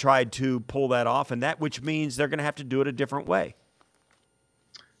if they tried to pull that off, and which means they're going to have to do it a different way.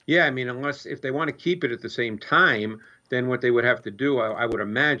 Yeah, I mean, if they want to keep it at the same time, then what they would have to do, I would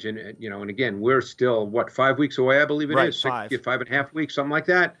imagine, and again, we're still, 5 weeks away, I believe it is? 5.5 weeks, something like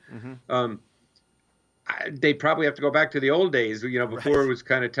that. Mm-hmm. They probably have to go back to the old days, before it was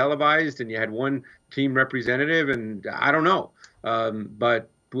kind of televised and you had one team representative, and I don't know. But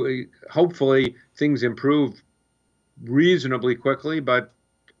hopefully things improve reasonably quickly, but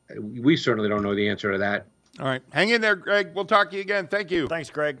we certainly don't know the answer to that. All right. Hang in there, Greg. We'll talk to you again. Thank you. Thanks,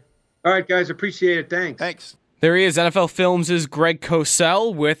 Greg. All right, guys. Appreciate it. Thanks. There he is, NFL Films' Greg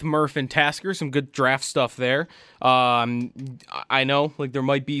Cosell with Murph and Tasker. Some good draft stuff there. I know there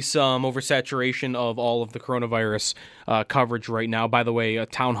might be some oversaturation of all of the coronavirus coverage right now. By the way, a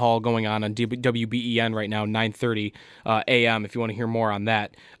town hall going on WBEN right now, 9:30 a.m. if you want to hear more on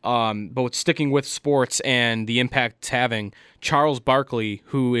that. But sticking with sports and the impact it's having, Charles Barkley,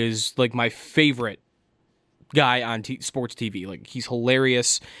 who is my favorite guy on sports TV. He's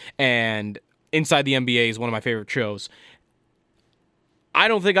hilarious, and Inside the NBA is one of my favorite shows. I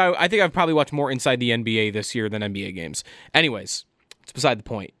think I've probably watched more Inside the NBA this year than NBA games. Anyways, it's beside the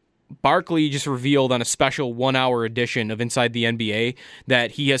point. Barkley just revealed on a special 1-hour edition of Inside the NBA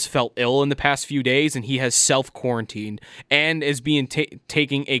that he has felt ill in the past few days, and he has self-quarantined and is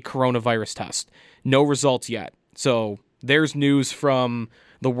taking a coronavirus test. No results yet. So there's news from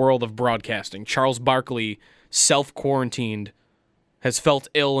the world of broadcasting. Charles Barkley, self-quarantined, has felt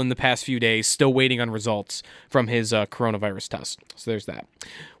ill in the past few days, still waiting on results from his coronavirus test. So there's that.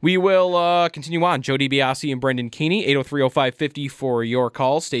 We will continue on. Joe DiBiase and Brendan Keeney, 803-0550 for your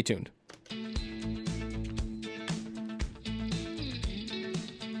calls. Stay tuned.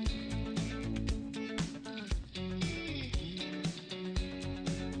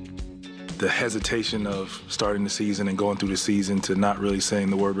 The hesitation of starting the season and going through the season to not really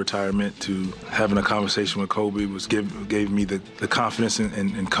saying the word retirement, to having a conversation with Kobe gave me the confidence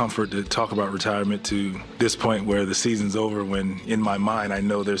and comfort to talk about retirement, to this point where the season's over, when in my mind I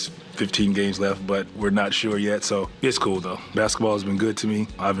know there's 15 games left, but we're not sure yet. So it's cool though. Basketball has been good to me.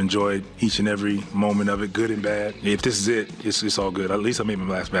 I've enjoyed each and every moment of it, good and bad. If this is it, it's all good. At least I made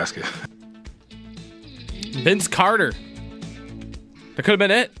my last basket. Vince Carter. That could have been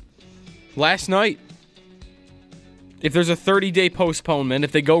it. Last night. If there's a 30-day postponement,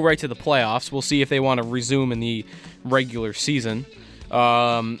 if they go right to the playoffs, we'll see if they want to resume in the regular season.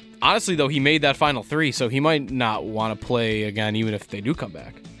 Honestly, though, he made that final three, so he might not want to play again, even if they do come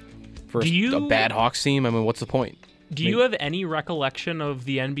back. For a bad Hawks team, I mean, what's the point? Do you have any recollection of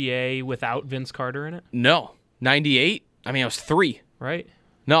the NBA without Vince Carter in it? No. 98? I mean, I was 3. Right?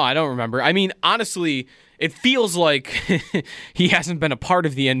 No, I don't remember. I mean, honestly, it feels like he hasn't been a part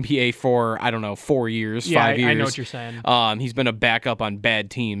of the NBA for, 4 years, 5 years. I know what you're saying. He's been a backup on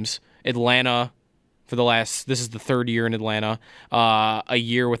bad teams. Atlanta this is the third year in Atlanta. A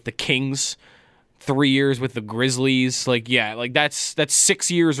year with the Kings 3 years with the Grizzlies. Like, yeah, like that's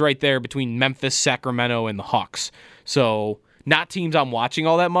 6 years right there between Memphis, Sacramento, and the Hawks. So not teams I'm watching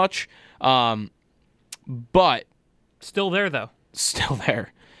all that much, but still there though. Still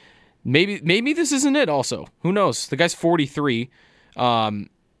there. Maybe this isn't it. Also, who knows? The guy's 43.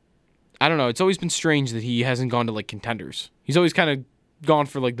 I don't know. It's always been strange that he hasn't gone to like contenders. He's always kind of gone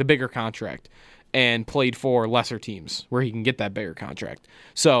for like the bigger contract and played for lesser teams where he can get that bigger contract.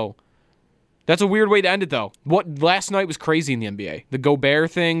 So that's a weird way to end it, though. What last night was crazy in the NBA. The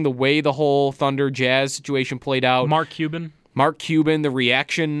Gobert thing, the way the whole Thunder Jazz situation played out. Mark Cuban, the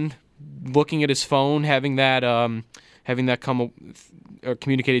reaction, looking at his phone, having that come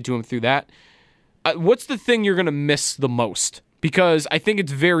communicated to him through that. What's the thing you're gonna miss the most? Because I think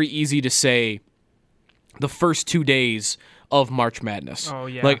it's very easy to say the first 2 days of March Madness. Oh,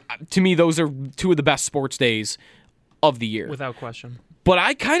 yeah. Like, to me, those are two of the best sports days of the year. Without question. But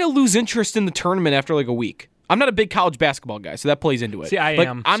I kind of lose interest in the tournament after like a week. I'm not a big college basketball guy, so that plays into it. See, I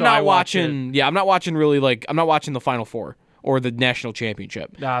am. I'm so not I watch watching. Yeah, I'm not watching really. Like, I'm not watching the Final Four or the national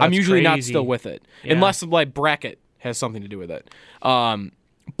championship. I'm usually not still with it, unless like bracket has something to do with it.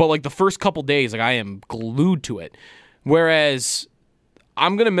 But like the first couple days, like I am glued to it. Whereas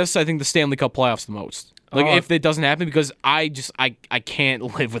I'm gonna miss, I think, the Stanley Cup playoffs the most. Like if it doesn't happen, because I can't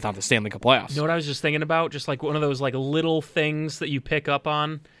live without the Stanley Cup playoffs. You know what I was just thinking about? Just like one of those like little things that you pick up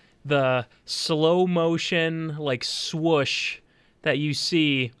on, the slow motion like swoosh that you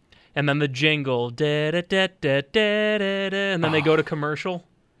see, and then the jingle, da da da da da da, and then they go to commercial.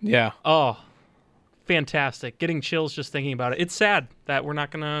 Yeah. Oh, fantastic! Getting chills just thinking about it. It's sad that we're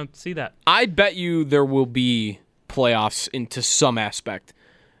not gonna see that. I bet you there will be playoffs into some aspect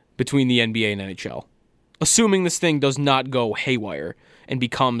between the NBA and NHL. Assuming this thing does not go haywire and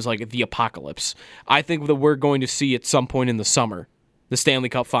becomes like the apocalypse. I think that we're going to see at some point in the summer the Stanley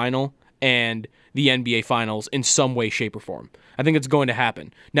Cup final and the NBA finals in some way, shape, or form. I think it's going to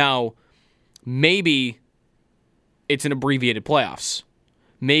happen. Now, maybe it's an abbreviated playoffs.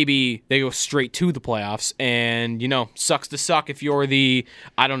 Maybe they go straight to the playoffs, and, sucks to suck if you're the,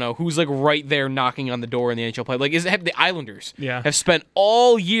 I don't know, who's like right there knocking on the door in the NHL play. Like, the Islanders have spent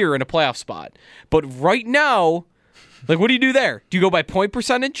all year in a playoff spot. But right now, like, what do you do there? Do you go by point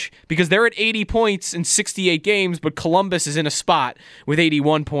percentage? Because they're at 80 points in 68 games, but Columbus is in a spot with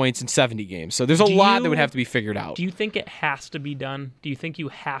 81 points in 70 games. So there's a lot that would have to be figured out. Do you think it has to be done? Do you think you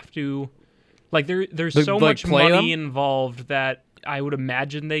have to? Like, there's so much money involved that I would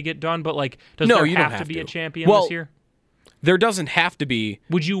imagine they get done, but like, does there have to be a champion this year? There doesn't have to be.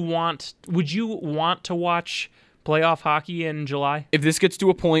 Would you want to watch playoff hockey in July? If this gets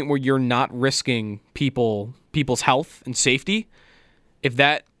to a point where you're not risking people's health and safety, if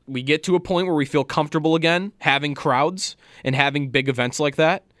we get to a point where we feel comfortable again having crowds and having big events like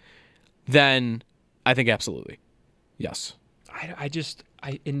that, then I think absolutely. Yes. I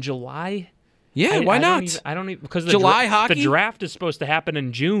in July. Yeah, why not? I don't even because July hockey. The draft is supposed to happen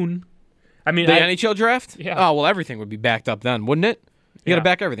in June. I mean, the NHL draft. Yeah. Oh well, everything would be backed up then, wouldn't it? You got to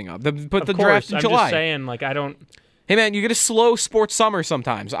back everything up. Put the draft in July. I'm just saying, like, I don't. Hey man, you get a slow sports summer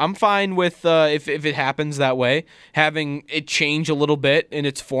sometimes. I'm fine with if it happens that way, having it change a little bit in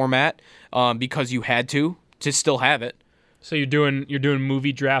its format because you had to still have it. So you're doing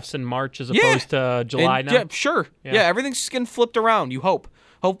movie drafts in March as opposed to July now? Yeah, sure. Yeah, everything's just getting flipped around. You hope.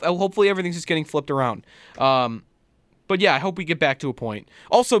 Hopefully everything's just getting flipped around. But yeah, I hope we get back to a point.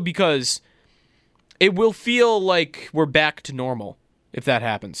 Also because it will feel like we're back to normal if that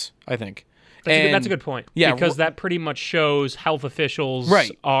happens, I think. That's a good point. Yeah, because that pretty much shows health officials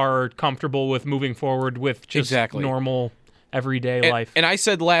are comfortable with moving forward with just normal everyday life. And I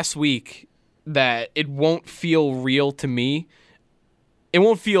said last week that it won't feel real to me. It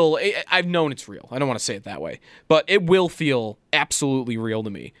won't feel... I've known it's real. I don't want to say it that way. But it will feel absolutely real to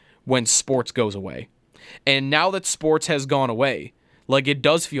me when sports goes away. And now that sports has gone away, like, it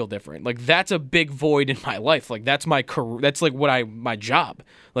does feel different. Like, that's a big void in my life. Like, that's my career. That's, like, my job.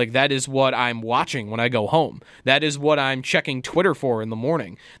 Like, that is what I'm watching when I go home. That is what I'm checking Twitter for in the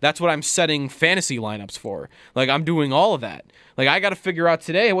morning. That's what I'm setting fantasy lineups for. Like, I'm doing all of that. Like, I got to figure out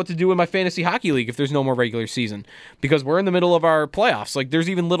today what to do in my fantasy hockey league if there's no more regular season, because we're in the middle of our playoffs. Like, there's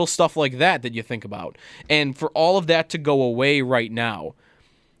even little stuff like that you think about. And for all of that to go away right now,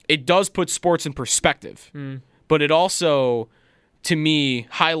 it does put sports in perspective. But it also, to me,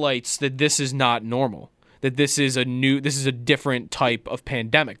 highlights that this is not normal. That this is a different type of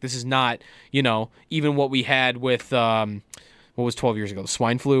pandemic. This is not, even what we had with what was 12 years ago, the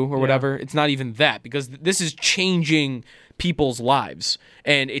swine flu or whatever. It's not even that, because this is changing people's lives,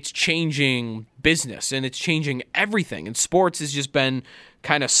 and it's changing business, and it's changing everything. And sports has just been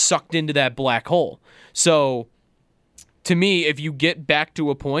kind of sucked into that black hole. So to me, if you get back to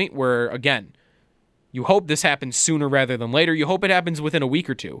a point where, again, you hope this happens sooner rather than later. You hope it happens within a week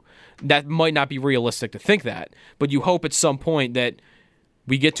or two. That might not be realistic to think that, but you hope at some point that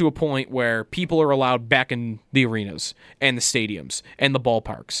we get to a point where people are allowed back in the arenas and the stadiums and the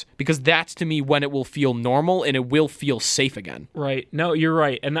ballparks, because that's, to me, when it will feel normal and it will feel safe again. Right. No, you're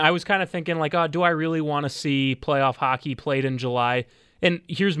right. And I was kind of thinking, like, oh, do I really want to see playoff hockey played in July? And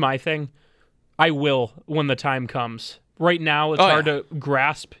here's my thing. I will when the time comes. Right now, it's hard to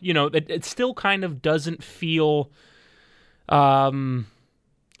grasp. You know, it still kind of doesn't feel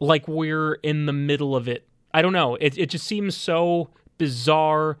like we're in the middle of it. I don't know. It just seems so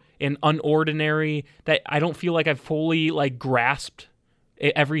bizarre and unordinary that I don't feel like I've fully grasped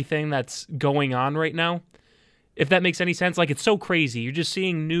everything that's going on right now. If that makes any sense. Like, it's so crazy. You're just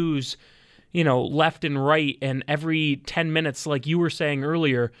seeing news, left and right, and every 10 minutes, like you were saying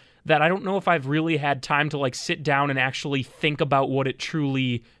earlier, that I don't know if I've really had time to sit down and actually think about what it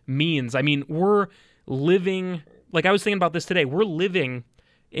truly means. I mean, we're living, I was thinking about this today, we're living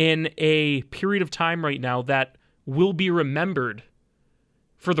in a period of time right now that will be remembered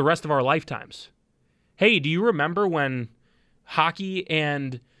for the rest of our lifetimes. Hey, do you remember when hockey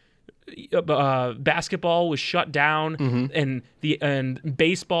and basketball was shut down and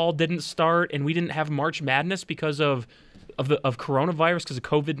baseball didn't start, and we didn't have March Madness because of coronavirus, because of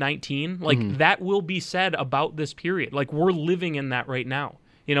COVID-19? That will be said about this period. We're living in that right now.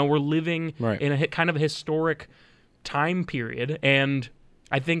 We're living in a kind of a historic time period, and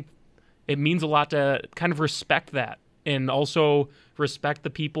I think it means a lot to kind of respect that, and also respect the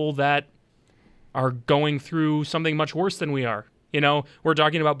people that are going through something much worse than we are. We're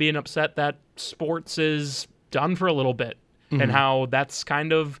talking about being upset that sports is done for a little bit, and how that's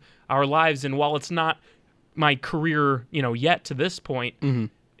kind of our lives. And while it's not my career, yet to this point,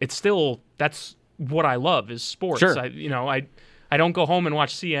 it's still, that's what I love, is sports. Sure. I don't go home and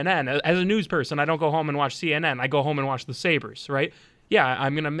watch CNN. As a news person, I don't go home and watch CNN. I go home and watch the Sabres, right? Yeah,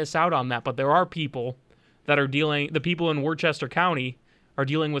 I'm going to miss out on that, but there are people that are the people in Worcester County are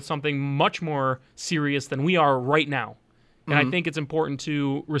dealing with something much more serious than we are right now. And I think it's important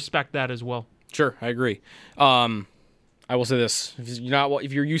to respect that as well. Sure, I agree. I will say this: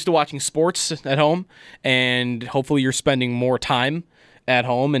 if you're used to watching sports at home, and hopefully you're spending more time at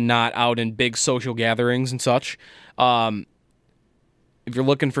home and not out in big social gatherings and such, if you're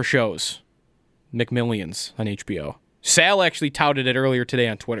looking for shows, McMillions on HBO. Sal actually touted it earlier today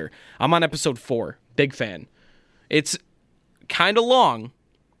on Twitter. I'm on episode 4. Big fan. It's kind of long.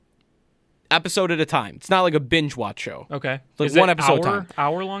 Episode at a time. It's not like a binge watch show. Okay. It's one episode at a time.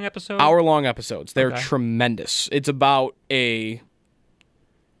 Hour-long episode? Hour-long episodes. They're tremendous.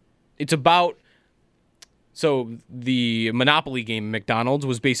 So the Monopoly game McDonald's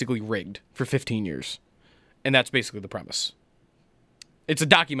was basically rigged for 15 years. And that's basically the premise. It's a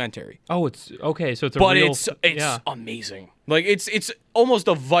documentary. Oh, it's okay. So it's it's amazing. It's almost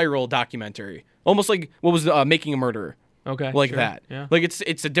a viral documentary. Almost like what was Making a Murderer. Okay. Like that. Yeah.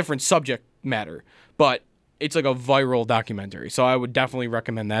 It's a different subject matter, but it's like a viral documentary. So I would definitely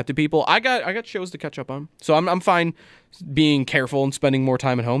recommend that to people. I got shows to catch up on. So I'm fine being careful and spending more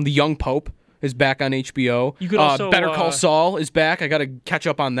time at home. The Young Pope is back on HBO. You could also Better Call Saul is back. I got to catch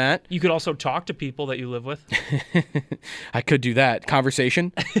up on that. You could also talk to people that you live with. I could do that.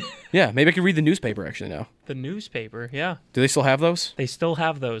 Conversation. Yeah, maybe I could read the newspaper actually now. The newspaper, yeah. Do they still have those? They still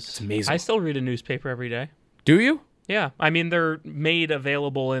have those. It's amazing. I still read a newspaper every day. Do you? Yeah, I mean, they're made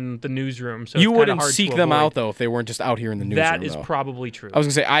available in the newsroom, so you it's wouldn't hard seek to them avoid. out though if they weren't just out here in the newsroom. That is probably true. I was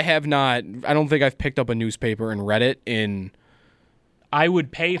gonna say I have not. I don't think I've picked up a newspaper and read it in. I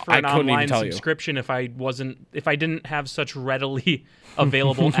would pay for an online you. subscription if I didn't have such readily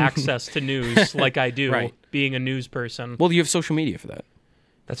available access to news like I do, being a news person. Well, you have social media for that.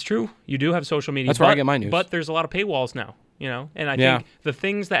 That's true. You do have social media. That's where I get my news. But there's a lot of paywalls now, and I think the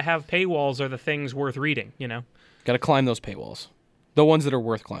things that have paywalls are the things worth reading, Got to climb those paywalls. The ones that are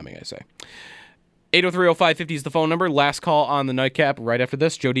worth climbing, I say. 803-0550 is the phone number. Last call on the Nightcap right after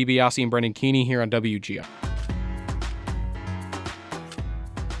this. Joe DiBiase and Brendan Keeney here on WGR.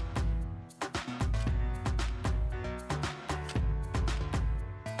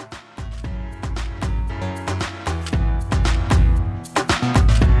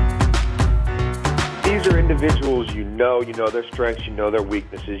 individuals you know their strengths, you know their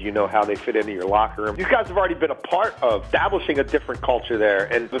weaknesses, you know how they fit into your locker room. These guys have already been a part of establishing a different culture there.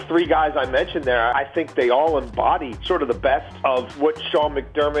 And the three guys I mentioned there, I think they all embody sort of the best of what Sean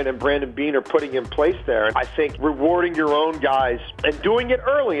McDermott and Brandon Beane are putting in place there. And I think rewarding your own guys and doing it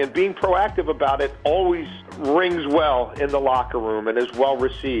early and being proactive about it always rings well in the locker room and is well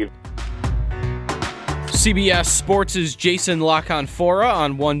received. CBS Sports' Jason LaConfora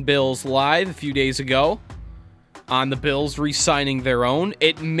on One Bills Live a few days ago on the Bills re-signing their own.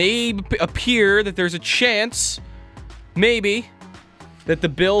 It may appear that there's a chance, maybe, that the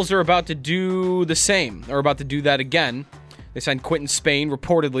Bills are about to do the same, or about to do that again. They signed Quentin Spain,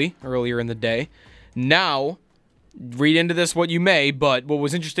 reportedly, earlier in the day. Now, read into this what you may, but what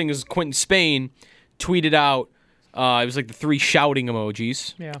was interesting is Quentin Spain tweeted out, it was like the 3 shouting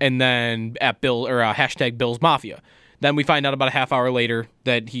emojis, and then at Bill or hashtag Bills Mafia. Then we find out about a half hour later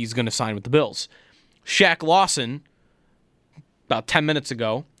that he's going to sign with the Bills. Shaq Lawson, about 10 minutes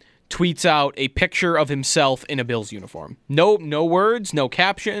ago, tweets out a picture of himself in a Bills uniform. No words, no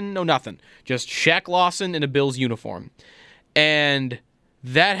caption, no nothing. Just Shaq Lawson in a Bills uniform. And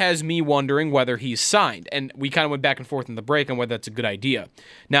that has me wondering whether he's signed. And we kind of went back and forth in the break on whether that's a good idea.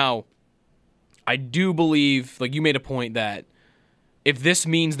 Now, I do believe, like you made a point, that if this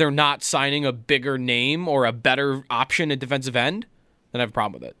means they're not signing a bigger name or a better option at defensive end, then I have a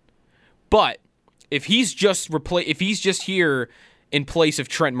problem with it. But if he's just here in place of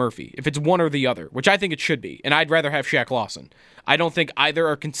Trent Murphy, if it's one or the other, which I think it should be, and I'd rather have Shaq Lawson. I don't think either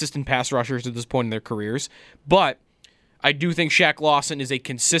are consistent pass rushers at this point in their careers, but I do think Shaq Lawson is a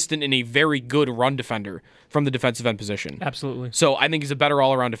consistent and a very good run defender from the defensive end position. Absolutely. So I think he's a better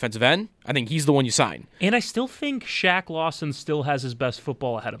all-around defensive end. I think he's the one you sign. And I still think Shaq Lawson still has his best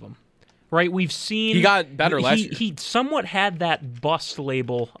football ahead of him. Right? We've seen... He got better last year. He somewhat had that bust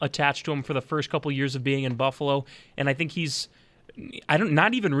label attached to him for the first couple years of being in Buffalo, and I think he's...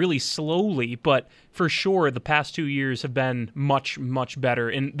 not even really slowly, but for sure the past 2 years have been much, much better.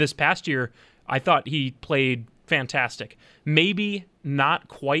 And this past year, I thought he played fantastic. Maybe not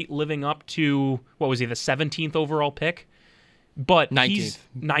quite living up to, what was he, the 17th overall pick? But 19th. He's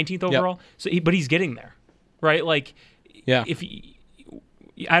 19th overall. Yep. But he's getting there, right? Like, yeah.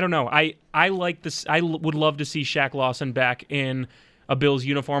 I don't know. I like this. I would love to see Shaq Lawson back in a Bills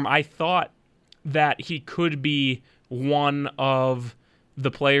uniform. I thought that he could be one of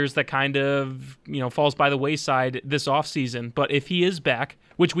the players that kind of, falls by the wayside this offseason. But if he is back,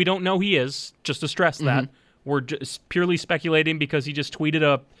 which we don't know he is, just to stress that, we're just purely speculating because he just tweeted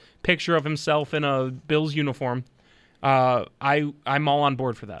a picture of himself in a Bills uniform. I'm all on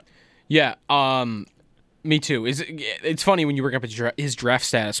board for that. Yeah, me too. It's funny when you bring up his draft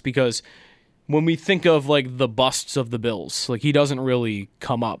status because when we think of like the busts of the Bills, like he doesn't really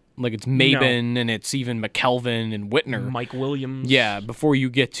come up. Like it's Maben and it's even McKelvin and Whitner, Mike Williams. Yeah, before you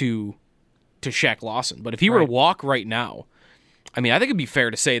get to Shaq Lawson. But if he were to walk right now, I mean, I think it'd be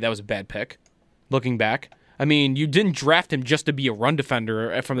fair to say that was a bad pick. Looking back, I mean, you didn't draft him just to be a run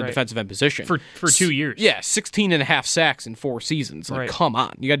defender from the defensive end position for 2 years. Yeah, 16 and a half sacks in 4 seasons. Like, come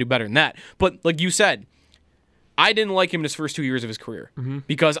on, you got to do better than that. But like you said, I didn't like him in his first 2 years of his career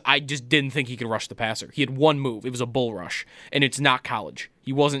because I just didn't think he could rush the passer. He had one move. It was a bull rush, and it's not college.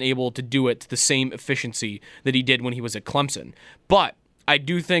 He wasn't able to do it to the same efficiency that he did when he was at Clemson. But I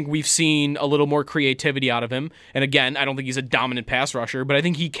do think we've seen a little more creativity out of him. And again, I don't think he's a dominant pass rusher, but I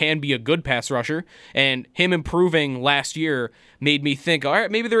think he can be a good pass rusher. And him improving last year made me think, all right,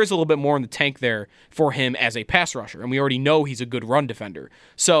 maybe there is a little bit more in the tank there for him as a pass rusher. And we already know he's a good run defender.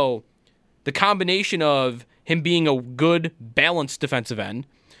 So the combination of him being a good, balanced defensive end,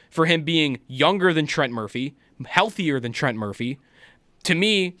 for him being younger than Trent Murphy, healthier than Trent Murphy, to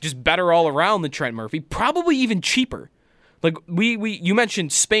me, just better all around than Trent Murphy, probably even cheaper. Like you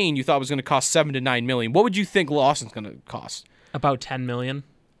mentioned Spain, you thought was going to cost $7 to $9 million. What would you think Lawson's going to cost? About $10 million.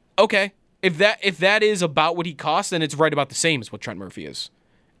 Okay, if that is about what he costs, then it's right about the same as what Trent Murphy is.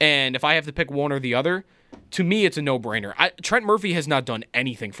 And if I have to pick one or the other, to me it's a no-brainer. Trent Murphy has not done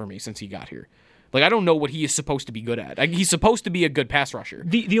anything for me since he got here. Like I don't know what he is supposed to be good at. He's supposed to be a good pass rusher.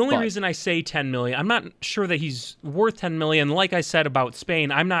 The only reason I say $10 million, I'm not sure that he's worth $10 million. Like I said about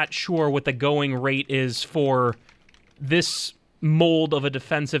Spain, I'm not sure what the going rate is for this mold of a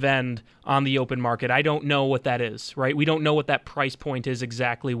defensive end on the open market. I don't know what that is, right? We don't know what that price point is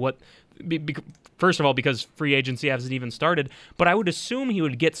exactly. First of all, because free agency hasn't even started, but I would assume he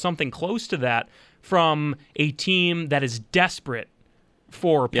would get something close to that from a team that is desperate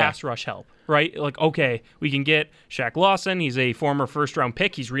for pass rush help, right? Like, okay, we can get Shaq Lawson. He's a former first-round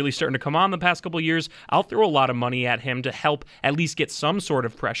pick. He's really starting to come on the past couple of years. I'll throw a lot of money at him to help at least get some sort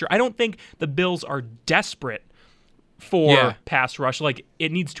of pressure. I don't think the Bills are desperate for pass rush. Like,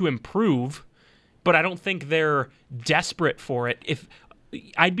 it needs to improve, but I don't think they're desperate for it.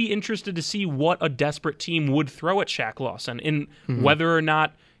 I'd be interested to see what a desperate team would throw at Shaq Lawson and whether or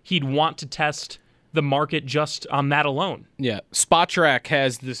not he'd want to test the market just on that alone. Yeah, SpotTrack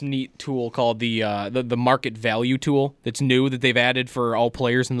has this neat tool called the market value tool that's new that they've added for all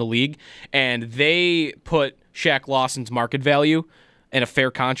players in the league, and they put Shaq Lawson's market value and a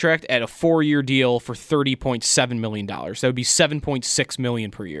fair contract at a 4-year deal for $30.7 million. That would be $7.6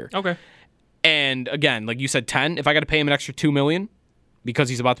 million per year. Okay. And again, like you said, 10. If I got to pay him an extra $2 million because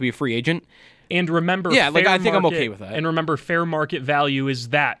he's about to be a free agent. And remember, I think I'm okay with that. And remember, fair market value is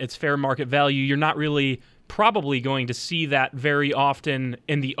that. It's fair market value. You're not really probably going to see that very often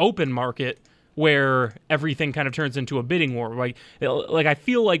in the open market where everything kind of turns into a bidding war. Like I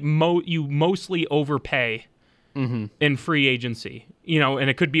feel like you mostly overpay in free agency, and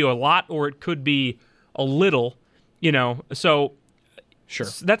it could be a lot or it could be a little, so. Sure.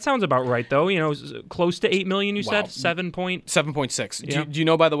 That sounds about right, though. Close to $8 million, you said? 7.6. Yeah. Do you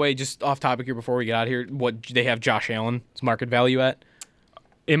know, by the way, just off topic here before we get out of here, what they have Josh Allen's market value at?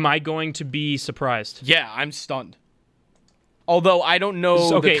 Am I going to be surprised? Yeah, I'm stunned. Although I don't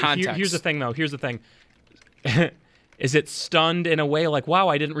know the context. Here's the thing, though. Here's the thing. Is it stunned in a way like, wow,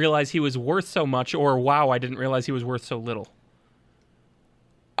 I didn't realize he was worth so much, or wow, I didn't realize he was worth so little?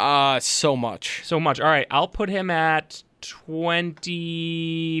 So much. So much. All right, I'll put him at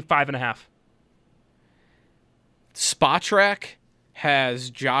 25.5. SpotTrack has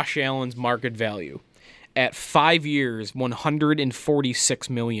Josh Allen's market value at 5 years, $146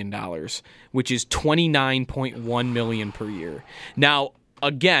 million, which is $29.1 million per year. Now,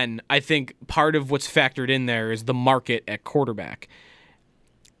 again, I think part of what's factored in there is the market at quarterback,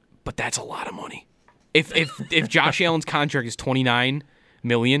 but that's a lot of money. If Josh Allen's contract is $29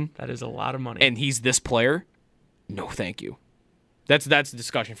 million, that is a lot of money, and he's this player. No, thank you. That's a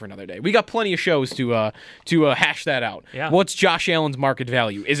discussion for another day. We got plenty of shows to hash that out. Yeah. What's Josh Allen's market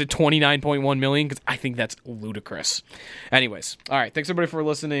value? Is it $29.1 million? Because I think that's ludicrous. Anyways, all right. Thanks everybody for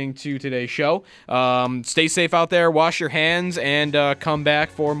listening to today's show. Stay safe out there. Wash your hands and come back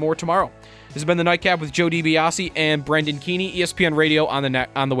for more tomorrow. This has been the Nightcap with Joe DiBiase and Brendan Keeney. ESPN Radio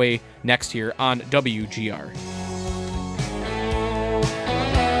on the way next here on WGR.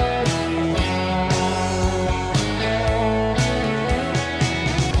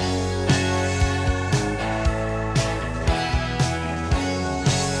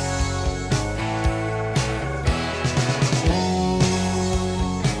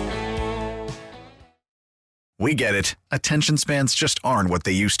 We get it. Attention spans just aren't what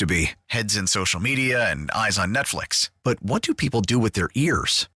they used to be. Heads in social media and eyes on Netflix. But what do people do with their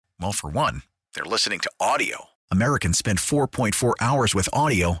ears? Well, for one, they're listening to audio. Americans spend 4.4 hours with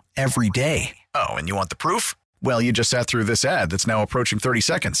audio every day. Oh, and you want the proof? Well, you just sat through this ad that's now approaching 30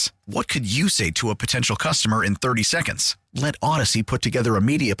 seconds. What could you say to a potential customer in 30 seconds? Let Odyssey put together a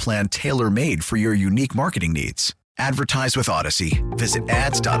media plan tailor-made for your unique marketing needs. Advertise with Odyssey. Visit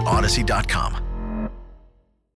ads.odyssey.com.